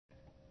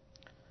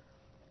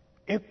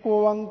ਇਕ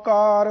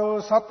ਓੰਕਾਰ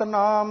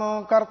ਸਤਨਾਮ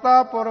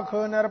ਕਰਤਾ ਪੁਰਖ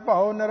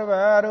ਨਿਰਭਉ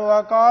ਨਿਰਵੈਰ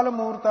ਅਕਾਲ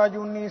ਮੂਰਤ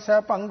ਅਜੂਨੀ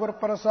ਸੈਭੰ ਗੁਰ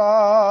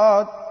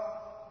ਪ੍ਰਸਾਦ।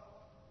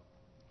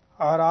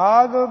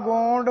 ਰਾਗ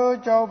ਗੋਂਡ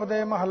ਚੌਪ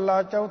ਦੇ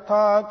ਮਹੱਲਾ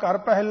ਚੌਥਾ। ਘਰ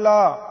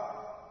ਪਹਿਲਾ।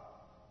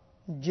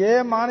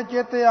 ਜੇ ਮਨ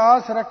ਚਿਤ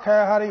ਆਸ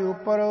ਰੱਖੈ ਹਰਿ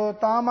ਉਪਰ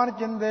ਤਾਂ ਮਨ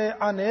ਚਿੰਦੇ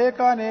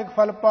ਅਨੇਕ ਅਨੇਕ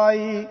ਫਲ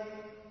ਪਾਈ।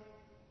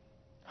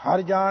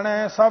 ਹਰ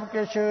ਜਾਣੈ ਸਭ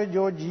ਕਿਛ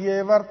ਜੋ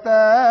ਜੀਏ ਵਰਤੈ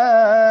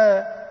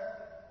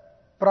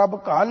ਪ੍ਰਭ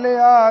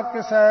ਘਾਲਿਆ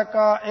ਕਿਸੈ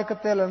ਕਾ ਇਕ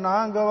ਤਿਲ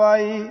ਨਾ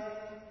ਗਵਾਈ।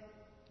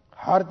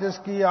 ਹਰ ਤਿਸ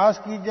ਕੀ ਆਸ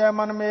ਕੀਜੈ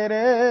ਮਨ ਮੇਰੇ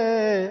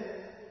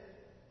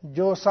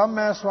ਜੋ ਸਭ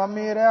ਮੈਂ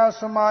ਸੁਆਮੀ ਰਹਾ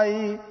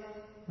ਸਮਾਈ।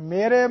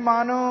 ਮੇਰੇ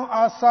ਮਨ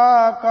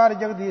ਆਸਾ ਕਰ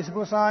ਜਗਦੀਸ਼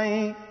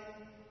ਗੁਸਾਈ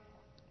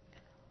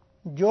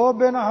ਜੋ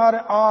ਬਿਨ ਹਰ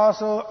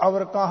ਆਸ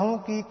ਅਵਰ ਕਾਹੂ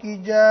ਕੀ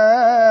ਕੀਜੈ।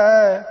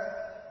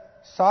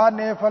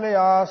 ਸਾਨੇ ਫਲ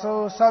ਆਸ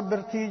ਸਭ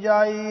ਬਿਰਥੀ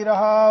ਜਾਈ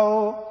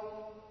ਰਹਾਓ।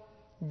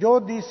 ਜੋ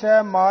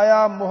ਦਿਸੈ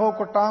ਮਾਇਆ ਮੋਹ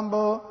ਕੁਟੰਬ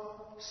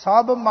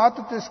ਸਭ ਮਤ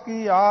ਤਿਸ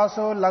ਕੀ ਆਸ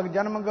ਲਗ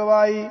ਜਨਮ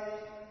ਗਵਾਈ।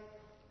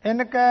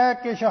 ਇਨਕੈ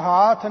ਕਿਛ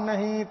ਹਾਥ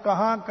ਨਹੀਂ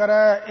ਕਹਾਂ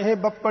ਕਰੈ ਇਹ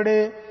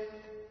ਬੱਪੜੇ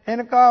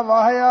ਇਨਕਾ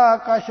ਵਾਹਿਆ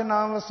ਕਛ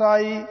ਨਾ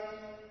ਵਸਾਈ।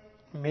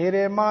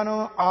 ਮੇਰੇ ਮਨ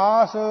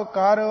ਆਸ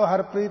ਕਰ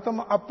ਹਰ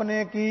ਪ੍ਰੀਤਮ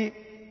ਆਪਣੇ ਕੀ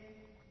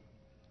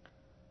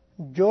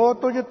ਜੋ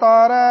ਤੁਝ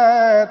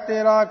ਤਾਰੈ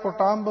ਤੇਰਾ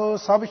ਕੁਟੰਬ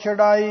ਸਭ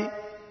ਛਡਾਈ।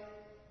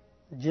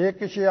 ਜੇ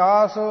ਕਿਛ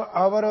ਆਸ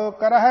ਅਵਰ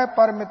ਕਰਹਿ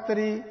ਪਰ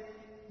ਮਿੱਤਰੀ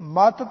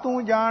ਮਤ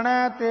ਤੂੰ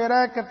ਜਾਣੈ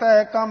ਤੇਰੇ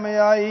ਕਿਤੈ ਕੰਮ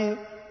ਆਈ।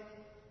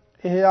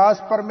 ਇਹ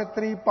ਆਸ ਪਰ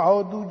ਮਿੱਤਰੀ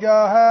ਭਾਉ ਦੂਜਾ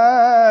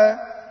ਹੈ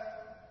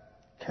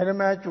ਖਿਰ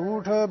ਮੈਂ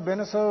ਝੂਠ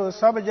ਬਿਨਸ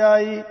ਸਭ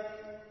ਜਾਈ।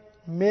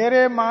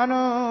 ਮੇਰੇ ਮਨ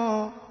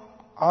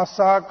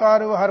ਆਸਾ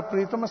ਕਰ ਹਰ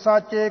ਪ੍ਰੀਤਮ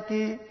ਸਾਚੇ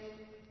ਕੀ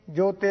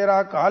ਜੋ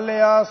ਤੇਰਾ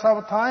ਘਾਲਿਆ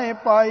ਸਭ ਥਾਂ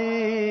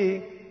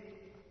ਪਾਈ।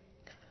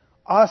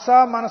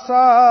 ਆਸਾ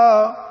ਮਨਸਾ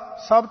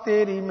ਸਭ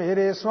ਤੇਰੀ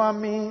ਮੇਰੇ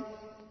ਸੁਆਮੀ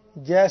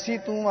ਜੈਸੀ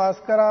ਤੂੰ ਆਸ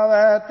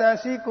ਕਰਾਵੈ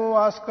ਤੈਸੀ ਕੋ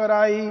ਆਸ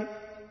ਕਰਾਈ।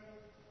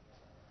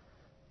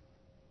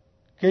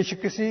 ਕਿਛ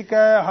ਕਿਸੀ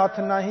ਕੈ ਹੱਥ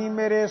ਨਹੀਂ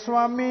ਮੇਰੇ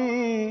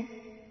ਸੁਆਮੀ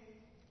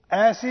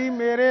ਐਸੀ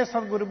ਮੇਰੇ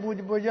ਸਤਿਗੁਰ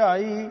ਬੂਝ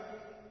ਬੁਝਾਈ।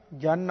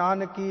 ਜਨ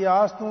ਨਾਨਕੀ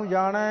ਆਸ ਤੂੰ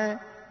ਜਾਣੈ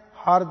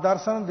ਹਰ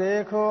ਦਰਸ਼ਨ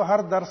ਦੇਖ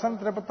ਹਰ ਦਰਸ਼ਨ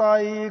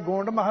ਤ੍ਰਿਪਤਾਈ।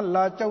 ਗੋਂਡ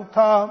ਮਹੱਲਾ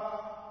ਚੌਥਾ।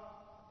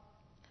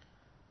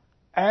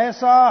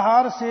 ਐਸਾ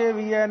ਹਰ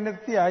ਸੇਵੀਐ ਨਿਤ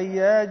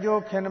ਧਿਆਈਐ ਜੋ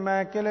ਖਿਨ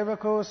ਮੈਂ ਕਿਲ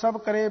ਵਿਖੋ ਸਭ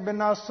ਕਰੇ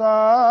ਬਿਨਾਸਾ।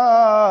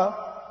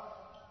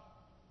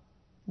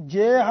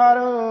 ਜੇ ਹਰ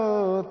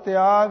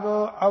ਤਿਆਗ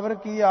ਅਵਰ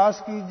ਕੀ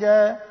ਆਸ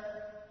ਕੀਜੈ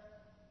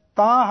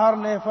ਤਾਂ ਹਰ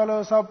ਨੇ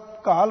ਫਲ ਸਭ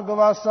ਘਾਲ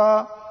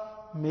ਗਵਾਸਾ।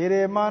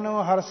 ਮੇਰੇ ਮਨ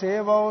ਹਰ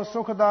ਸੇਵਉ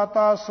ਸੁਖ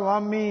ਦਾਤਾ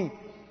ਸੁਆਮੀ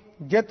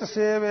ਜਿਤ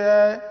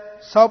ਸੇਵੈ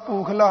ਸਭ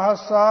ਭੂਖ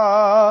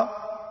ਲਹਾਸਾ।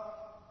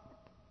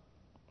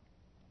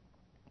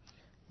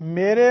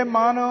 ਮੇਰੇ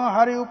ਮਨ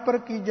ਹਰਿ ਉਪਰ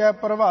ਕੀਜੈ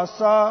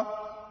ਪ੍ਰਵਾਸਾ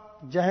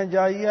ਜਹ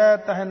ਜਾਈਐ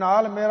ਤਹ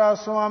ਨਾਲ ਮੇਰਾ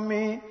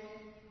ਸੁਆਮੀ।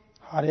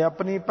 ਹਰਿ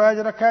ਆਪਣੀ ਪੈਜ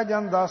ਰਖੈ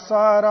ਜਨ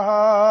ਦਾਸਾ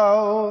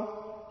ਰਹਾਉ।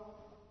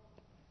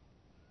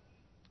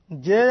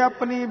 ਜੇ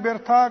ਆਪਣੀ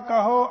ਬਿਰਥਾ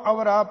ਕਹੋ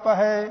ਅਵਰਾ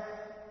ਪਹੈ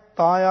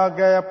ਤਾਂ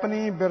ਆਗੈ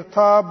ਆਪਣੀ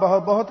ਬਿਰਥਾ ਬਹੁ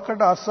ਬਹੁਤ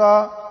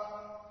ਕਢਾਸਾ।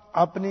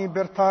 ਆਪਣੀ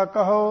ਬਿਰਥਾ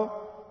ਕਹੋ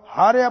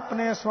ਹਰ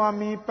ਆਪਣੇ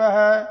ਸੁਆਮੀ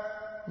ਪਹਿ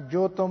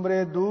ਜੋ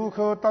ਤੁਮਰੇ ਦੁਖ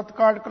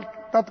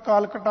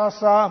ਤਤਕਾਲ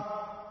ਕਟਾਸਾ।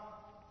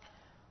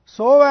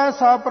 ਸੋ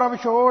ਐਸਾ ਪ੍ਰਭ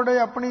ਛੋੜ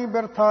ਆਪਣੀ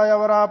ਬਿਰਥਾ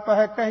ਅਵਰਾ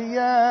ਪਹਿ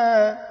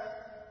ਕਹੀਐ।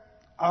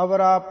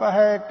 ਅਵਰਾ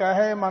ਪਹਿ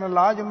ਕਹੇ ਮਨ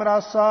ਲਾਜ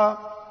ਮਰਾਸਾ।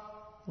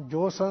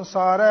 ਜੋ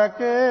ਸੰਸਾਰੈ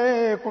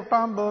ਕੇ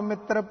ਕੁਟੰਬ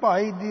ਮਿੱਤਰ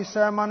ਭਾਈ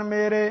ਦੀਸੈ ਮਨ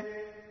ਮੇਰੇ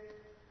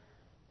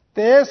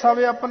ਤੇ ਸਭ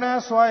ਆਪਣੇ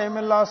ਸੁਆਏ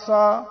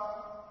ਮਿਲਾਸਾ।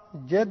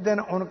 ਜਿਸ ਦਿਨ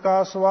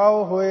ਉਨਕਾ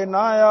ਸੁਆਉ ਹੋਏ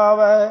ਨਾ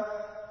ਆਵੈ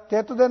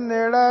ਤਿਤ ਦਿਨ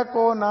ਨੇੜੇ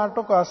ਕੋ ਨਾ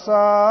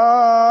ਟੁਕਾਸਾ।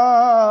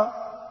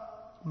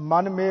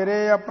 ਮਨ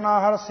ਮੇਰੇ ਆਪਣਾ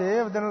ਹਰ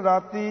ਸੇਵ ਦਿਨ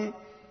ਰਾਤੀ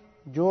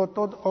ਜੋ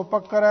ਤੁਧ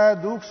ਉਪਕਰੈ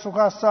ਦੁਖ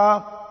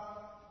ਸੁਖਾਸਾ।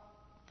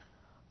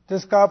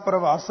 ਤਿਸ ਕਾ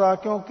ਪ੍ਰਵਾਸਾ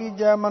ਕਿਉ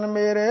ਕੀਜੈ ਮਨ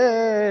ਮੇਰੇ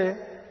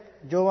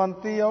ਜੋ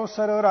ਅੰਤੀ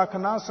ਅਵਸਰ ਰਖ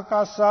ਨਾ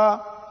ਸਕਾਸਾ।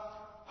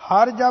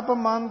 ਹਰ ਜਪ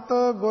ਮੰਤ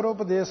ਗੁਰ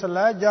ਉਪਦੇਸ਼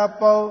ਲੈ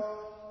ਜਾਪਉ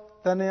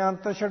ਤਨ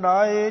ਅੰਤ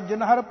ਛਡਾਏ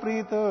ਜਿਨ ਹਰ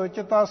ਪ੍ਰੀਤ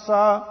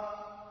ਚਿਤਾਸਾ।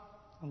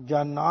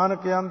 ਜਨ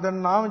ਨਾਨਕ ਅੰਦਨ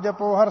ਨਾਮ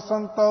ਜਪੋ ਹਰ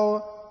ਸੰਤਉ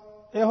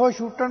ਇਹੋ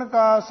ਛੂਟਣ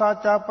ਕਾ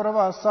ਸਾਚਾ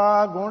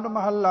ਪ੍ਰਵਾਸਾ। ਗੋਂਡ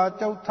ਮਹੱਲਾ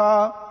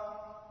ਚੌਥਾ।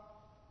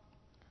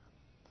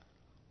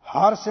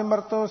 ਹਰ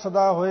ਸਿਮਰਤ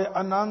ਸਦਾ ਹੋਏ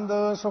ਆਨੰਦ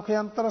ਸੁਖ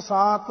ਅੰਤਰ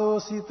ਸਾਤ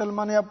ਸੀਤਲ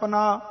ਮਨ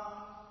ਆਪਣਾ।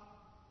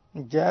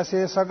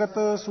 ਜੈਸੇ ਸਗਤ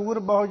ਸੂਰ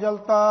ਬਹੁ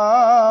ਜਲਤਾ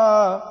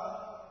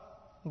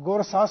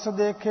ਗੁਰ ਸੱਸ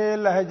ਦੇਖੇ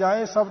ਲਹਿ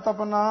ਜਾਏ ਸਭ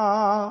ਤਪਨਾ।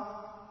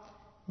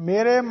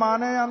 ਮੇਰੇ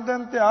ਮਨ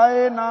ਅੰਦਨ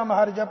ਧਿਆਏ ਨਾਮ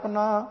ਹਰ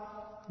ਜਪਨਾ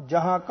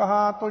ਜਹਾਂ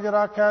ਕਹਾਂ ਤੁਝ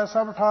ਰਾਖੈ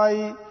ਸਭ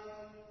ਠਾਈ।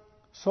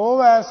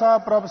 ਸੋ ਐਸਾ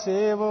ਪ੍ਰਭ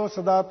ਸੇਵ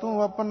ਸਦਾ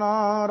ਤੂੰ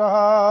ਆਪਣਾ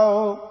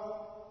ਰਹਾਉ।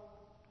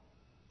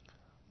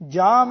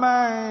 ਜਾ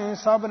ਮੈਂ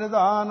ਸਭ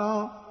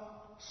ਨਿਧਾਨ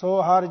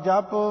ਸੋ ਹਰ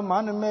ਜਪ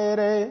ਮਨ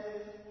ਮੇਰੇ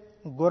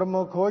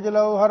ਗੁਰਮੁਖ ਖੋਜ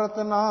ਲਉ ਹਰਤ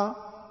ਨਾ।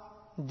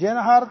 ਜਿਨ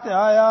ਹਰ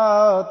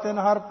ਧਿਆਇਆ ਤਿਨ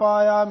ਹਰ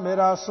ਪਾਇਆ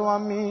ਮੇਰਾ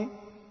ਸੁਆਮੀ।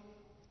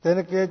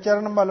 ਤਿਨ ਕੇ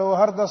ਚਰਨ ਮਲੋ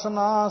ਹਰ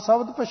ਦਸਨਾ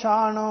ਸ਼ਬਦ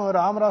ਪਛਾਣ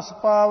ਰਾਮ ਰਸ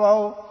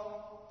ਪਾਵਉ।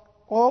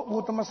 ਉਹ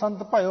ਊਤਮ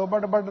ਸੰਤ ਭਇਓ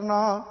ਬੜ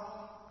ਬਡਨਾ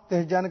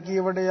ਤਿਸ ਜਨ ਕੀ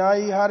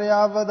ਵਡਿਆਈ ਹਰਿ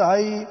ਆਪ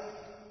ਵਧਾਈ।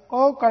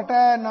 ਉਹ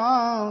ਕਟੈ ਨਾ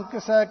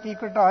ਕਿਸੈ ਕੀ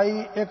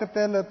ਕਟਾਈ, ਇੱਕ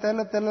ਤਿਲ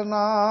ਤਿਲ ਤਿਲ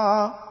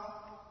ਨਾ।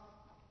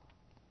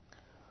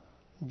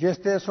 ਜਿਸ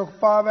ਤੇ ਸੁਖ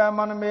ਪਾਵੈ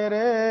ਮਨ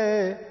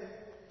ਮੇਰੇ,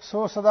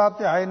 ਸੋ ਸਦਾ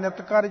ਧਿਆਏ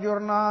ਨਿਤ ਕਰ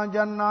ਜੁਰਨਾ।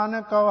 ਜਨ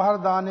ਨਾਨਕ ਕਉ ਹਰ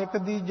ਦਾਨਿਕ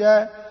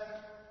ਦੀਜੈ,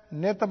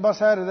 ਨਿਤ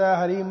ਬਸੈ ਹਿਰਦੈ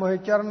ਹਰੀ ਮੋਹਿ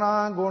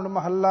ਚਰਨਾ। ਗੋਂਡ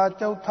ਮਹੱਲਾ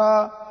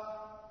ਚੌਥਾ।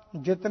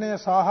 ਜਿਤਨੇ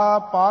ਸਾਹਾ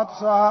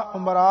ਪਾਤਸ਼ਾਹ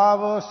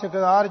ਉਮਰਾਵ,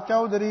 ਸਿਕਦਾਰ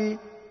ਚੌਧਰੀ।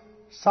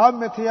 ਸਭ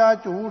ਮਿਥਿਆ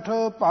ਝੂਠ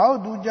ਭਾਉ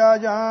ਦੂਜਾ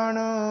ਜਾਣ,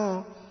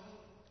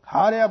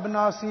 ਹਰਿ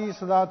ਅਬਨਾਸੀ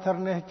ਸਦਾ ਥਿਰ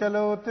ਨਿਹਚਲ।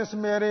 ਤਿਸ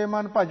ਮੇਰੇ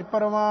ਮਨ ਭਜ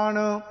ਪਰਵਾਣ,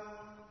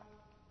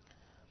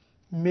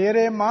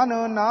 ਮੇਰੇ ਮਨ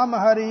ਨਾਮ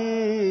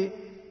ਹਰੀ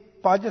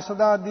ਭਜ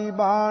ਸਦਾ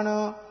ਦੀਬਾਨ।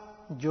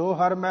 ਜੋ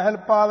ਹਰ ਮਹਿਲ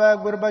ਪਾਵੈ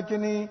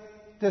ਗੁਰਬਚਨੀ,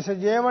 ਤਿਸ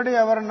ਜੇਵੜ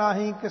ਅਵਰ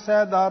ਨਾਹੀ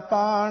ਕਿਸੈ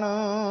ਦਾਤਾਨ।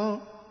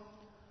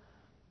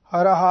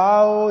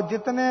 ਰਹਾਉ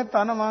ਜਿਤਨੇ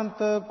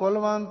ਧਨਵੰਤ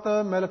ਕੁਲਵੰਤ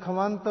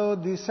ਮਿਲਖਵੰਤ,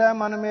 ਦੀਸੈ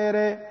ਮਨ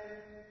ਮੇਰੇ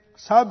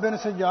ਸਭ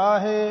ਬਿਨਸ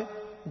ਜਾਹੇ।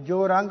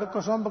 ਜੋ ਰੰਗ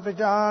ਕੁਸੁੰਭ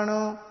ਕਚਾਣ,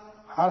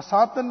 ਹਰ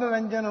ਸਤ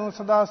ਨਿਰੰਜਨ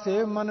ਸਦਾ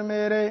ਸੇਵ ਮਨ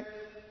ਮੇਰੇ।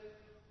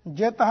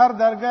 ਜਿਤ ਹਰ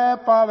ਦਰਗਹਿ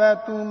ਪਾਵੈ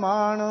ਤੂੰ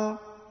ਮਾਣ,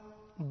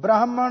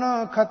 ਬ੍ਰਾਹਮਣ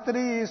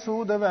ਖੱਤਰੀ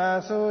ਸੂਦ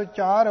ਵੈਸ।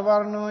 ਚਾਰ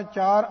ਵਰਨ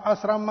ਚਾਰ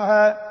ਅਸਰਮ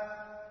ਹੈ,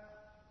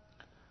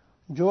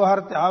 ਜੋ ਹਰ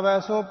ਧਿਆਵੈ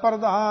ਸੋ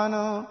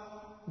ਪ੍ਰਧਾਨ।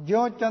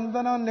 ਜਿਉ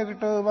ਚੰਦਨ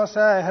ਨਿਕਟ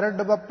ਵਸੈ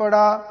ਹਿਰਡ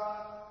ਬੱਪੜਾ,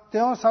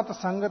 ਤਿਉ ਸਤ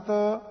ਸੰਗਤ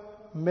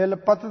ਮਿਲ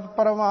ਪਤਿਤ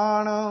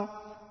ਪਰਵਾਣ।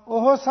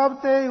 ਉਹ ਸਭ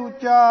ਤੇ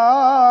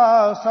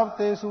ਉੱਚਾ ਸਭ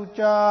ਤੇ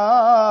ਸੂਚਾ,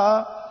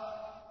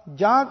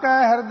 ਜਾਂ ਕੈ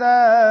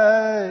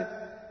ਹਿਰਦੈ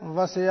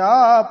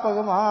ਵਸਿਆ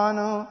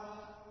ਭਗਵਾਨ।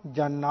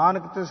 ਜਨ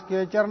ਨਾਨਕ ਤਿਸ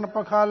ਕੇ ਚਰਨ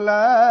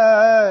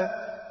ਪਖਾਲੈ,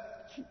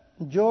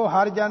 ਜੋ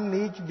ਹਰ ਜਨ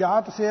ਨੀਚ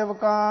ਜਾਤ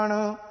ਸੇਵਕਾਣ।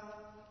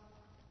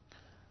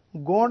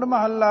 ਗੋਂਡ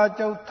ਮਹੱਲਾ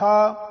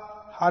ਚੌਥਾ।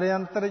 ਹਰਿ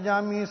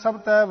ਅੰਤਰਜਾਮੀ ਸਭ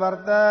ਤੈ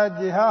ਵਰਤੈ,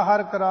 ਜਿਹਾ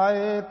ਹਰ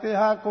ਕਰਾਏ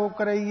ਤਿਹਾ ਕੋ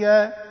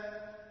ਕਰਈਐ।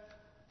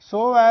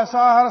 ਸੋ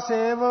ਐਸਾ ਹਰ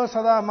ਸੇਵ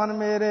ਸਦਾ ਮਨ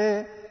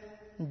ਮੇਰੇ,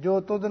 ਜੋ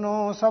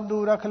ਤੁਧਨੋ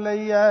ਸਬਦੂ ਰਖ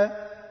ਲਈਐ।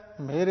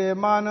 ਮੇਰੇ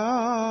ਮਨ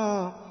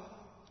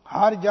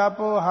ਹਰ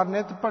ਜਪ ਹਰ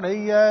ਨਿਤ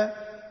ਪੜਈਐ,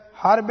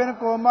 ਹਰ ਬਿਨ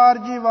ਕੋ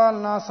ਮਾਰਜੀ ਵਾਲ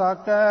ਨਾ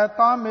ਸਾਕੈ।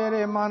 ਤਾਂ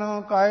ਮੇਰੇ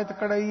ਮਨ ਕਾਇਤ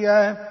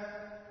ਕੜਈਐ।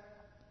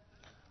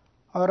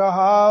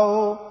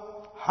 ਰਹਾਉ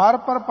ਹਰ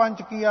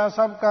ਪਰਪੰਚ ਕੀਆ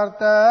ਸਭ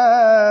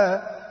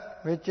ਕਰਤੈ,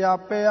 ਵਿੱਚ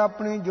ਆਪੇ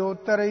ਆਪਣੀ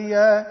ਜੋਤ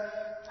ਧਰਈਐ।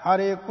 ਹਰ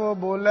ਏਕੋ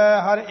ਬੋਲੇ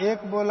ਹਰ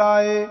ਏਕ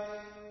ਬੁਲਾਏ,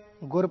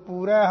 ਗੁਰ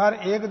ਪੂਰੈ ਹਰ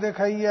ਏਕ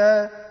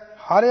ਦਿਖਈਐ।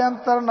 ਹਰ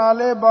ਅੰਤਰ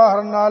ਨਾਲੇ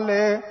ਬਾਹਰ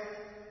ਨਾਲੇ,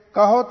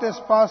 ਕਹੋ ਤਿਸ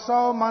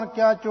ਪਾਸੋ ਮਨ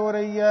ਕਿਆ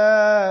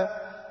ਚੋਰਈਐ।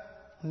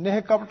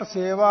 ਨਿਹ ਕਪਟ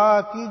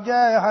ਸੇਵਾ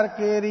ਕੀਜੈ ਹਰ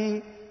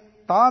ਕੇਰੀ,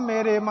 ਤਾਂ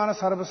ਮੇਰੇ ਮਨ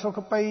ਸਰਬ ਸੁਖ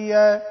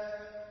ਪਈਐ।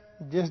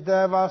 ਜਿਸ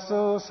ਦੈ ਵਸ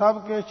ਸਭ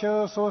ਕਿਛ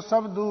ਸੋ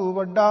ਸਬਦੂ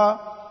ਵੱਡਾ,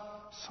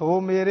 ਸੋ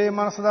ਮੇਰੇ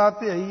ਮਨ ਸਦਾ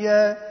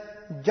ਧਿਆਈਐ।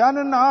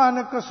 ਜਨ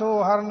ਨਾਨਕ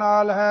ਸੋ ਹਰ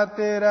ਨਾਲ ਹੈ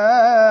ਤੇਰੇ,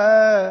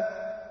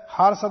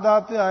 ਹਰ ਸਦਾ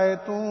ਧਿਆਏ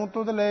ਤੂੰ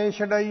ਤੁਧ ਲੈ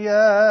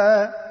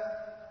ਛਡਈਐ।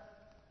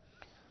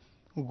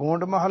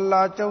 ਗੋਂਡ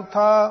ਮਹੱਲਾ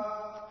ਚੌਥਾ।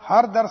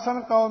 ਹਰ ਦਰਸ਼ਨ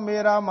ਕਉ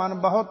ਮੇਰਾ ਮਨ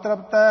ਬਹੁਤ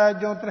ਤ੍ਰਿਪਤੈ,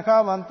 ਜੋ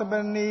ਤ੍ਰਿਖਾਵੰਤ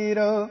ਬਿਨ ਨੀਰ।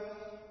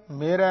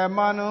 ਮੇਰੇ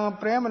ਮਨ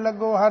ਪ੍ਰੇਮ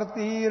ਲੱਗੋ ਹਰ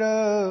ਤੀਰ,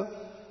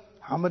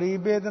 ਹਮਰੀ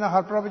ਬੇਦਨ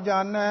ਹਰ ਪ੍ਰਭ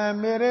ਜਾਨੈ।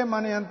 ਮੇਰੇ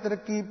ਮਨ ਅੰਤਰ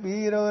ਕੀ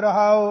ਪੀਰ।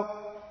 ਰਹਾਉ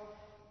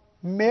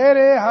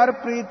ਮੇਰੇ ਹਰ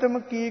ਪ੍ਰੀਤਮ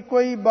ਕੀ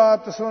ਕੋਈ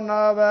ਬਾਤ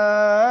ਸੁਨਾਵੈ,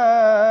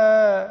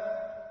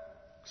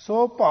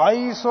 ਸੋ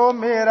ਭਾਈ ਸੋ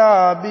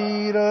ਮੇਰਾ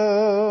ਵੀਰ।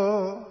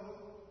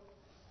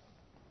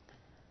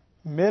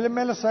 ਮਿਲ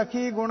ਮਿਲ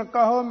ਸਖੀ ਗੁਣ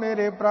ਕਹੋ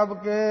ਮੇਰੇ ਪ੍ਰਭ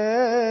ਕੇ,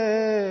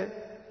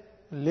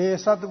 ਲੈ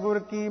ਸਤਿਗੁਰ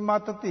ਕੀ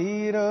ਮਤ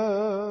ਧੀਰ।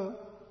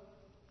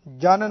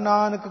 ਜਨ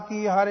ਨਾਨਕ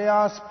ਕੀ ਹਰਿ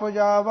ਆਸ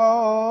ਪੁਜਾਵੋ,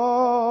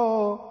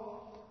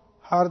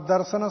 ਹਰ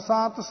ਦਰਸ਼ਨ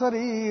ਸਾਤ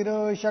ਸਰੀਰ।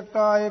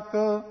 ਛੱਕਾ ਇੱਕ।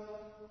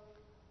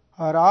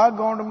 ਰਾਗ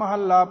ਗੌਂਡ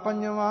ਮਹੱਲਾ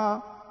ਪੰਜਵਾਂ।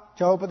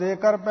 ਚੌਪ ਦੇ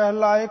ਕਰ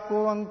ਪਹਿਲਾ ਏਕ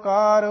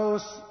ਓੰਕਾਰ,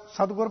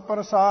 ਸਤਿਗੁਰ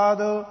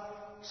ਪ੍ਰਸਾਦ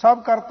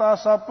ਸਭ ਕਰਤਾ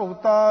ਸਭ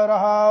ਭੁਗਤਾ।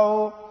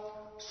 ਰਹਾਉ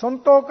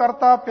ਸੁਨਤੋ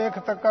ਕਰਤਾ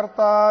ਪੇਖਤ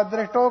ਕਰਤਾ,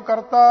 ਦ੍ਰਿਸ਼ਟੋ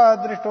ਕਰਤਾ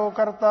ਦ੍ਰਿਸ਼ਟੋ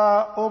ਕਰਤਾ।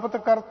 ਉਪਤ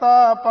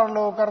ਕਰਤਾ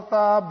ਪਰਲੋ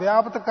ਕਰਤਾ,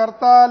 ਵਿਆਪਤ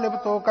ਕਰਤਾ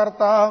ਲਿਪਤੋ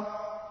ਕਰਤਾ।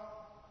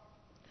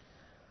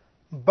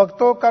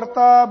 ਭਗਤੋ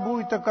ਕਰਤਾ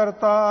ਬੂਝਤ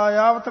ਕਰਤਾ,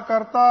 ਆਵਤ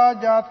ਕਰਤਾ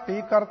ਜਾਤ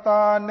ਪੀ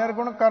ਕਰਤਾ।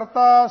 ਨਿਰਗੁਣ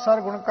ਕਰਤਾ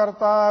ਸਰਗੁਣ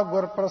ਕਰਤਾ,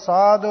 ਗੁਰ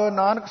ਪ੍ਰਸਾਦ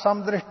ਨਾਨਕ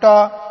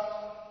ਸਮਦ੍ਰਿਸ਼ਟਾ।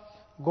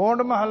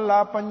 ਗੋਂਡ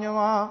ਮਹੱਲਾ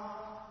ਪੰਜਵਾਂ।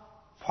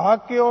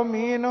 ਫਾਕਿਓ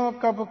ਮੀਨ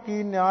ਕਬ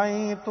ਕੀ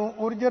ਨਿਆਈ, ਤੂੰ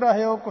ਉਰਜ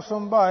ਰਹਿਓ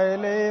ਕੁਸੁੰਭਾਏ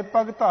ਲੈ।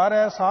 ਪਗ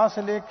ਧਾਰੈ ਸਾਸ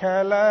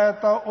ਲੇਖੈ ਲੈ,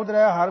 ਤਾਂ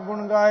ਉਦਰੈ ਹਰ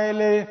ਗੁਣ ਗਾਏ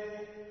ਲੈ।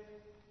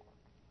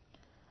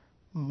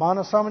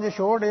 ਮਨ ਸਮਝ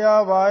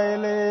ਛੋੜਿਆ ਵਾਏ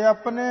ਲੈ,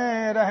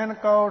 ਆਪਣੇ ਰਹਿਨ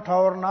ਕਉ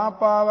ਠੌਰ ਨਾ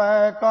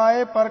ਪਾਵੈ।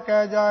 ਕਾਏ ਪਰ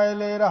ਕਹਿ ਜਾਏ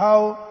ਲੈ।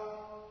 ਰਹਾਉ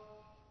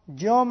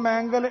ਜਿਉ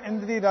ਮੈਂਗਲ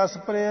ਇੰਦਰੀ ਰਸ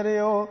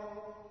ਪ੍ਰੇਰਿਓ,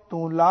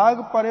 ਤੂੰ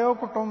ਲਾਗ ਪਰਿਓ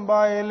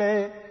ਕੁਟੁੰਬਾਏ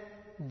ਲੈ।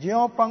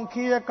 ਜਿਉ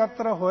ਪੰਖੀ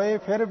ਇਕੱਤਰ ਹੋਏ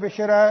ਫਿਰ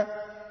ਵਿਸ਼ਰੈ,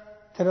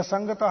 ਥਿਰ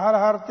ਸੰਗਤ ਹਰ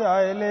ਹਰ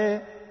ਧਿਆਏ ਲੈ।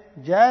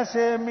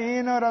 ਜੈਸੇ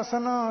ਮੀਨ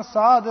ਰਸਨ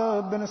ਸਾਧ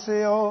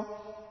ਬਿਨਸਿਓ,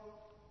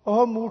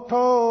 ਉਹ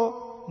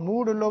ਮੂਠੋ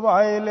ਮੂੜ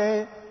ਲੁਭਾਏ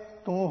ਲੈ।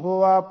 ਤੂੰ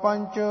ਹੋਆ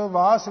ਪੰਚ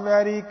ਵਾਸ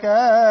ਵੈਰੀ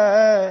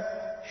ਕੈ,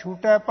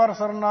 ਛੂਟੈ ਪਰ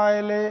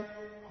ਸਰਨਾਏ ਲੈ।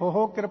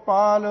 ਹੋ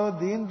ਕਿਰਪਾਲ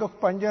ਦੀਨ ਦੁਖ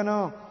ਭੰਜਨ,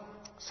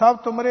 ਸਭ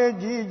ਤੁਮਰੇ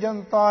ਜੀ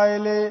ਜਨਤਾਏ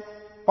ਲੈ।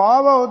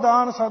 ਪਾਵੋ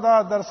ਦਾਨ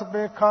ਸਦਾ ਦਰਸ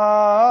ਪੇਖਾ,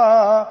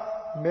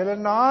 ਮਿਲ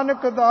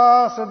ਨਾਨਕ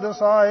ਦਾਸ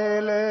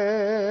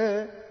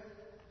ਦਸਾਇਲੇ।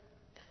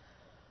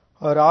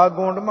 ਰਾਗ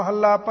ਗੋਂਡ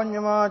ਮਹੱਲਾ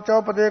ਪੰਜਵਾਂ।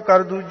 ਚੌਪਦੇ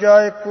ਕਰ ਦੂਜਾ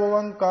ਏਕ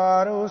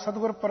ਓੰਕਾਰ,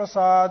 ਸਤਿਗੁਰ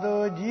ਪ੍ਰਸਾਦ।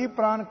 ਜੀ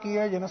ਪ੍ਰਾਨ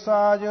ਕੀਏ ਜਿਨ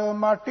ਸਾਜ,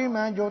 ਮਾਟੀ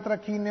ਮੈਂ ਜੋਤ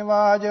ਰਖੀ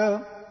ਨਿਵਾਜ।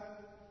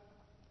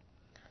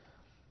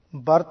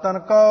 ਬਰਤਨ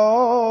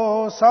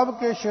ਕਉ ਸਭ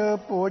ਕਿਛ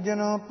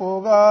ਭੋਜਨ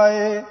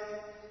ਭੋਗਾਏ,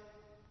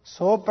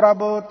 ਸੋ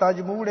ਪ੍ਰਭ ਤਜ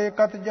ਮੂੜੇ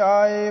ਕਤ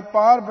ਜਾਏ।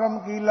 ਪਾਰ ਬ੍ਰਹਮ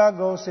ਕੀ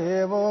ਲਾਗੋ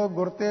ਸੇਵ,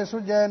 ਗੁਰ ਤੇ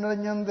ਸੁਜੈ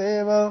ਨਿਰੰਜਨ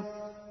ਦੇਵ।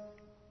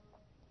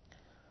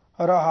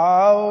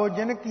 ਰਹਾਉ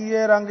ਜਿਨ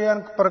ਕੀਏ ਰੰਗ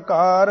ਅਨਕ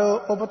ਪ੍ਰਕਾਰ,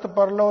 ਉਪਤ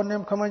ਪਰਲੋ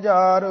ਨਿਮਖ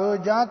ਮਝਾਰ।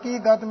 ਜਾਂ ਕੀ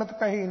ਗਤ ਮਿਤ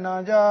ਕਹੀ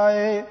ਨਾ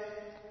ਜਾਏ,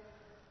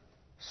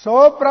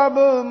 ਸੋ ਪ੍ਰਭ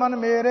ਮਨ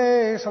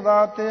ਮੇਰੇ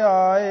ਸਦਾ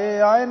ਧਿਆਏ।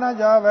 ਆਏ ਨਾ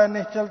ਜਾਵੈ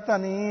ਨਿਸ਼ਚਲ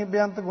ਧਨੀ,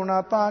 ਬੇਅੰਤ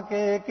ਗੁਣਾ ਤਾਂ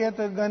ਕੇ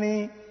ਕਿਤ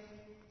ਗਨੀ।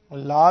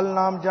 ਲਾਲ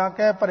ਨਾਮ ਜਾਂ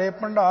ਕੈ ਭਰੇ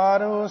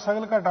ਭੰਡਾਰ,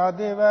 ਸਗਲ ਘਟਾ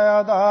ਦੇਵੈ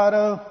ਆਧਾਰ।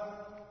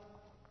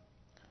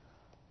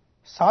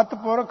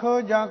 ਸਤਿਪੁਰਖ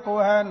ਜਾਂ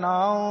ਕੋ ਹੈ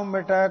ਨਾਉ,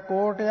 ਮਿਟੈ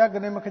ਕੋਟ ਅਗ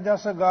ਨਿਮਖ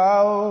ਜਸ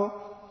ਗਾਓ।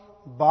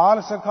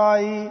 ਬਾਲ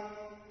ਸਖਾਈ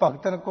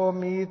ਭਗਤਨ ਕੋ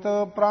ਮੀਤ,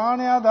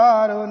 ਪ੍ਰਾਣ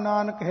ਆਧਾਰ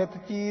ਨਾਨਕ ਹਿਤ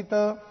ਚੀਤ।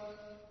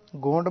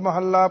 ਗੋਂਡ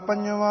ਮਹੱਲਾ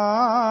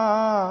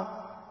ਪੰਜਵਾਂ।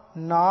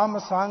 ਨਾਮ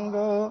ਸੰਗ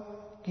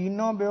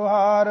ਕੀਨੋ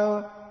ਵਿਵਹਾਰ,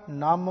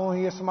 ਨਾਮੋ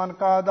ਹੀ ਇਸ ਮਨ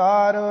ਕਾ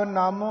ਆਧਾਰ।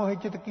 ਨਾਮੋ ਹੀ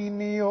ਚਿਤ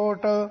ਕੀਨੀ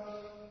ਓਟ,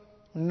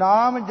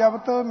 ਨਾਮ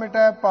ਜਪਤ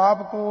ਮਿਟੈ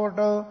ਪਾਪ ਕੋਟ।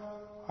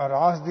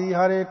 ਰਾਸ ਦੀ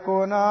ਹਰ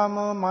ਏਕੋ ਨਾਮ,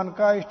 ਮਨ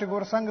ਕਾ ਇਸ਼ਟ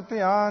ਗੁਰ ਸੰਗ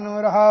ਧਿਆਨ।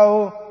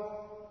 ਰਹਾਓ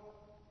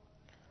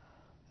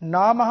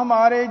ਨਾਮ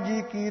ਹਮਾਰੇ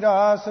ਜੀ ਕੀ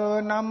ਰਾਸ,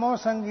 ਨਾਮੋ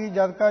ਸੰਗੀ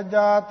ਜਦ ਕਾ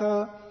ਜਾਤ।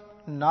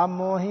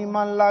 ਨਾਮੋ ਹੀ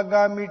ਮਨ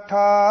ਲਾਗਾ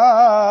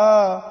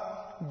ਮੀਠਾ,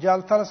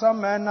 ਜਲ ਥਲ ਸਭ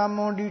ਮੈਂ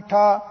ਨਾਮੋ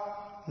ਡੀਠਾ।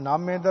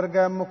 ਨਾਮੇ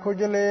ਦਰਗਹਿ ਮੁਖ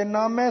ਉਜਲੇ,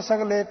 ਨਾਮੇ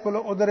ਸਗਲੇ ਕੁਲ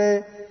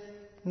ਉਦਰੇ।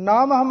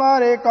 ਨਾਮ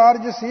ਹਮਾਰੇ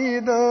ਕਾਰਜ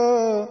ਸੀਦ,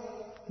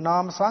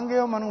 ਨਾਮ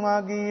ਸੰਗਿਓ ਮਨੁਆ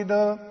ਗੀਦ।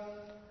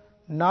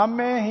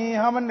 ਨਾਮੇ ਹੀ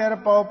ਹਮ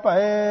ਨਿਰਭਉ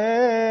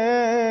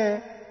ਭਏ,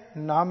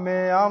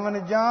 ਨਾਮੇ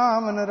ਆਵਨ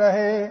ਜਾਵਨ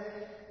ਰਹੇ।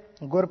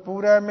 ਗੁਰ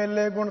ਪੂਰੈ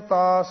ਮੇਲੇ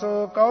ਗੁਣਤਾਸ,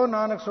 ਕਉ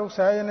ਨਾਨਕ ਸੁਖ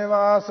ਸਹਿਜ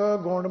ਨਿਵਾਸ।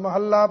 ਗੋਂਡ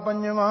ਮਹੱਲਾ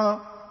ਪੰਜਵਾਂ।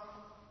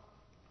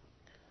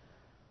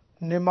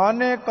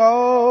 ਨਿਮਾਨੇ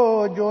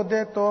ਕਉ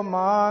ਜੋਦੇ ਤੋ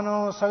ਮਾਨ,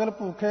 ਸਗਲ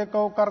ਭੂਖੇ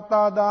ਕਉ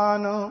ਕਰਤਾ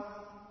ਦਾਨ।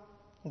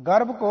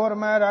 ਗਰਭ ਘੋਰ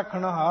ਮੈਂ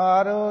ਰਾਖਣ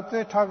ਹਾਰ,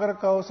 ਤੇ ਠਾਗਰ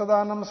ਕਉ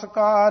ਸਦਾ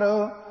ਨਮਸਕਾਰ।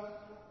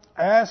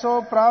 ਐਸੋ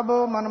ਪ੍ਰਭ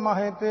ਮਨ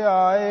ਮਾਹੇ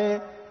ਧਿਆਏ,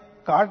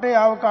 ਘਟ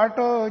ਆਵ ਘਟ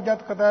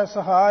ਜਤ ਕਤੈ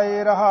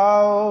ਸਹਾਏ।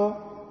 ਰਹਾਉ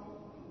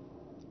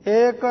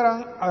ਏਕ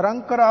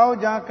ਰੰਗ ਕਰਾਓ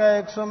ਜਾਂ ਕੈ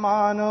ਇੱਕ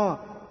ਸਮਾਨ,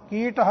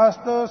 ਕੀਟ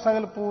ਹਸਤ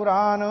ਸਗਲ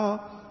ਪੂਰਾਨ।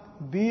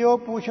 ਬੀਓ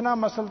ਪੂਛਨਾ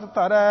ਮਸਲਤ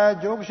ਧਰੈ,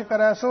 ਜੋ ਕਿਛ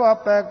ਕਰੈ ਸੋ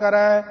ਆਪੈ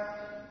ਕਰੈ।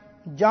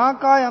 ਜਾਂ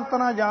ਕਾ ਅੰਤ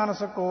ਨ ਜਾਣ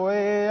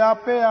ਸਕੋਏ,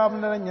 ਆਪੇ ਆਪ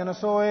ਨਿਰੰਜਨ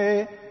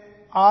ਸੋਏ।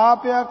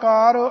 ਆਪ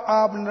ਆਕਾਰ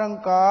ਆਪ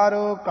ਨਿਰੰਕਾਰ,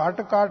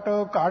 ਘਟ ਘਟ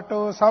ਘਟ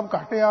ਸਭ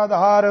ਘਟ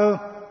ਆਧਾਰ।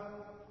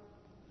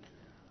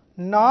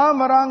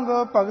 ਨਾਮ ਰੰਗ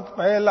ਭਗਤ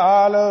ਭਏ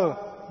ਲਾਲ,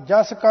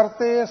 ਜਸ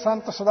ਕਰਤੇ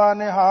ਸੰਤ ਸਦਾ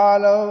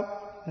ਨਿਹਾਲ।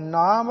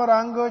 ਨਾਮ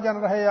ਰੰਗ ਜਨ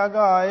ਰਹੇ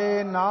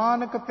ਅਗਾਏ,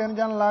 ਨਾਨਕ ਤਿਨ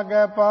ਜਨ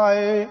ਲਾਗੈ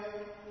ਪਾਏ।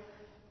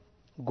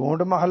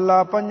 ਗੋਂਡ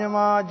ਮਹੱਲਾ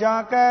ਪੰਜਵਾਂ।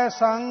 ਜਾਂ ਕੈ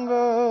ਸੰਗ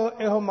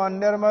ਇਹੋ ਮਨ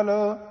ਨਿਰਮਲ,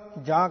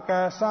 ਜਾਂ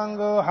ਕੈ ਸੰਗ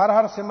ਹਰ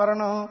ਹਰ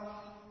ਸਿਮਰਨ।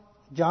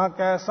 ਜਾਂ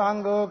ਕੈ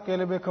ਸੰਗ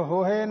ਕਿਲ ਬਿਖ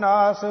ਹੋਏ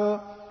ਨਾਸ,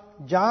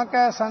 ਜਾਂ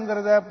ਕੈ ਸੰਗ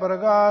ਹਿਰਦੈ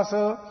ਪ੍ਰਗਾਸ।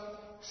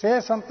 ਸੇ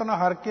ਸੰਤਨ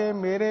ਹਰ ਕੇ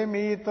ਮੇਰੇ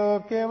ਮੀਤ,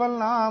 ਕੇਵਲ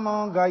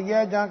ਨਾਮ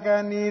ਗਾਈਐ ਜਾਂ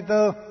ਕੈ ਨੀਤ।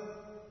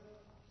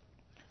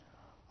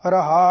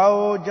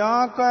 ਰਹਾਉ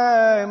ਜਾਂ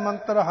ਕੈ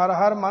ਮੰਤਰ ਹਰ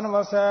ਹਰ ਮਨ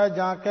ਵਸੈ,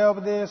 ਜਾਂ ਕੈ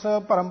ਉਪਦੇਸ਼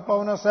ਭਰਮ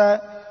ਪਉ ਨਸੈ।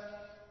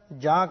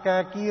 ਜਾਂ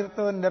ਕੈ ਕੀਰਤ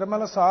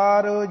ਨਿਰਮਲ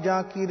ਸਾਰ,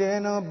 ਜਾਂ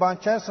ਕੀਰੇਨ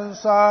ਬਾਂਛੈ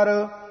ਸੰਸਾਰ।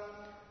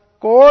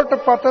 ਕੋਟ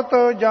ਪਤਤ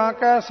ਜਾਂ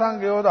ਕੈ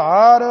ਸੰਗ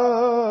ਉਧਾਰ,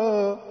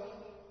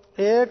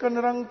 ਏਕ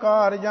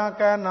ਨਿਰੰਕਾਰ ਜਾਂ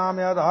ਕੈ ਨਾਮ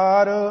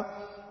ਆਧਾਰ।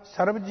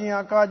 ਸਰਬ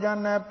ਜੀਆਂ ਕਾ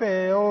ਜਾਣੈ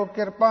ਭਇਓ,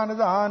 ਕਿਰਪਾ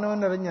ਨਿਧਾਨ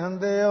ਨਿਰੰਜਨ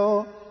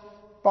ਦਿਓ।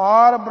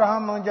 ਪਾਰ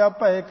ਬ੍ਰਹਮ ਜਪ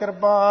ਭਏ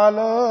ਕਿਰਪਾਲ,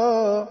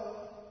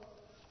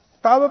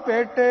 ਤਬ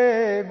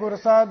ਭੇਟੇ ਗੁਰ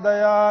ਸਾ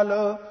ਦਇਆਲ।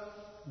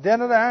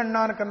 ਦਿਨ ਰਹਿਣ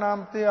ਨਾਨਕ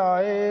ਨਾਮ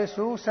ਧਿਆਏ,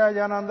 ਸੂਖ ਸਹਿਜ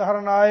ਆਨੰਦ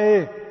ਹਰਿ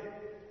ਨਾਏ।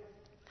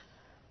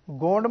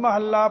 ਗੋਂਡ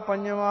ਮਹੱਲਾ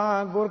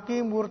ਪੰਜਵਾਂ। ਗੁਰ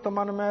ਕੀ ਮੂਰਤ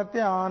ਮਨ ਮੈਂ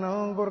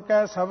ਧਿਆਨ, ਗੁਰ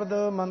ਕੈ ਸ਼ਬਦ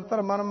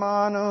ਮੰਤਰ ਮਨ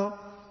ਮਾਨ।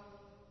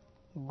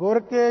 ਗੁਰ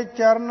ਕੇ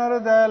ਚਰਨ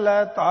ਹਿਰਦੈ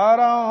ਲੈ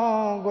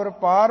ਧਾਰਉ, ਗੁਰ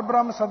ਪਾਰ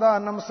ਬ੍ਰਹਮ ਸਦਾ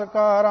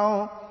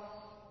ਨਮਸਕਾਰਉ।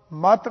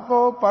 ਮਤ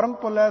ਕੋ ਪਰਮ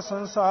ਭੁਲੈ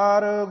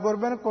ਸੰਸਾਰ, ਗੁਰ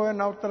ਬਿਨ ਕੋਇ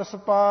ਨ ਉਤਰਸ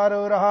ਪਾਰ।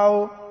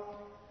 ਰਹਾਉ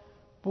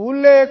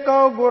ਪੂਲੇ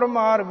ਕਉ ਗੁਰ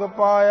ਮਾਰਗ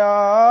ਪਾਇਆ,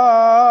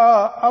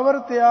 ਅਵਰ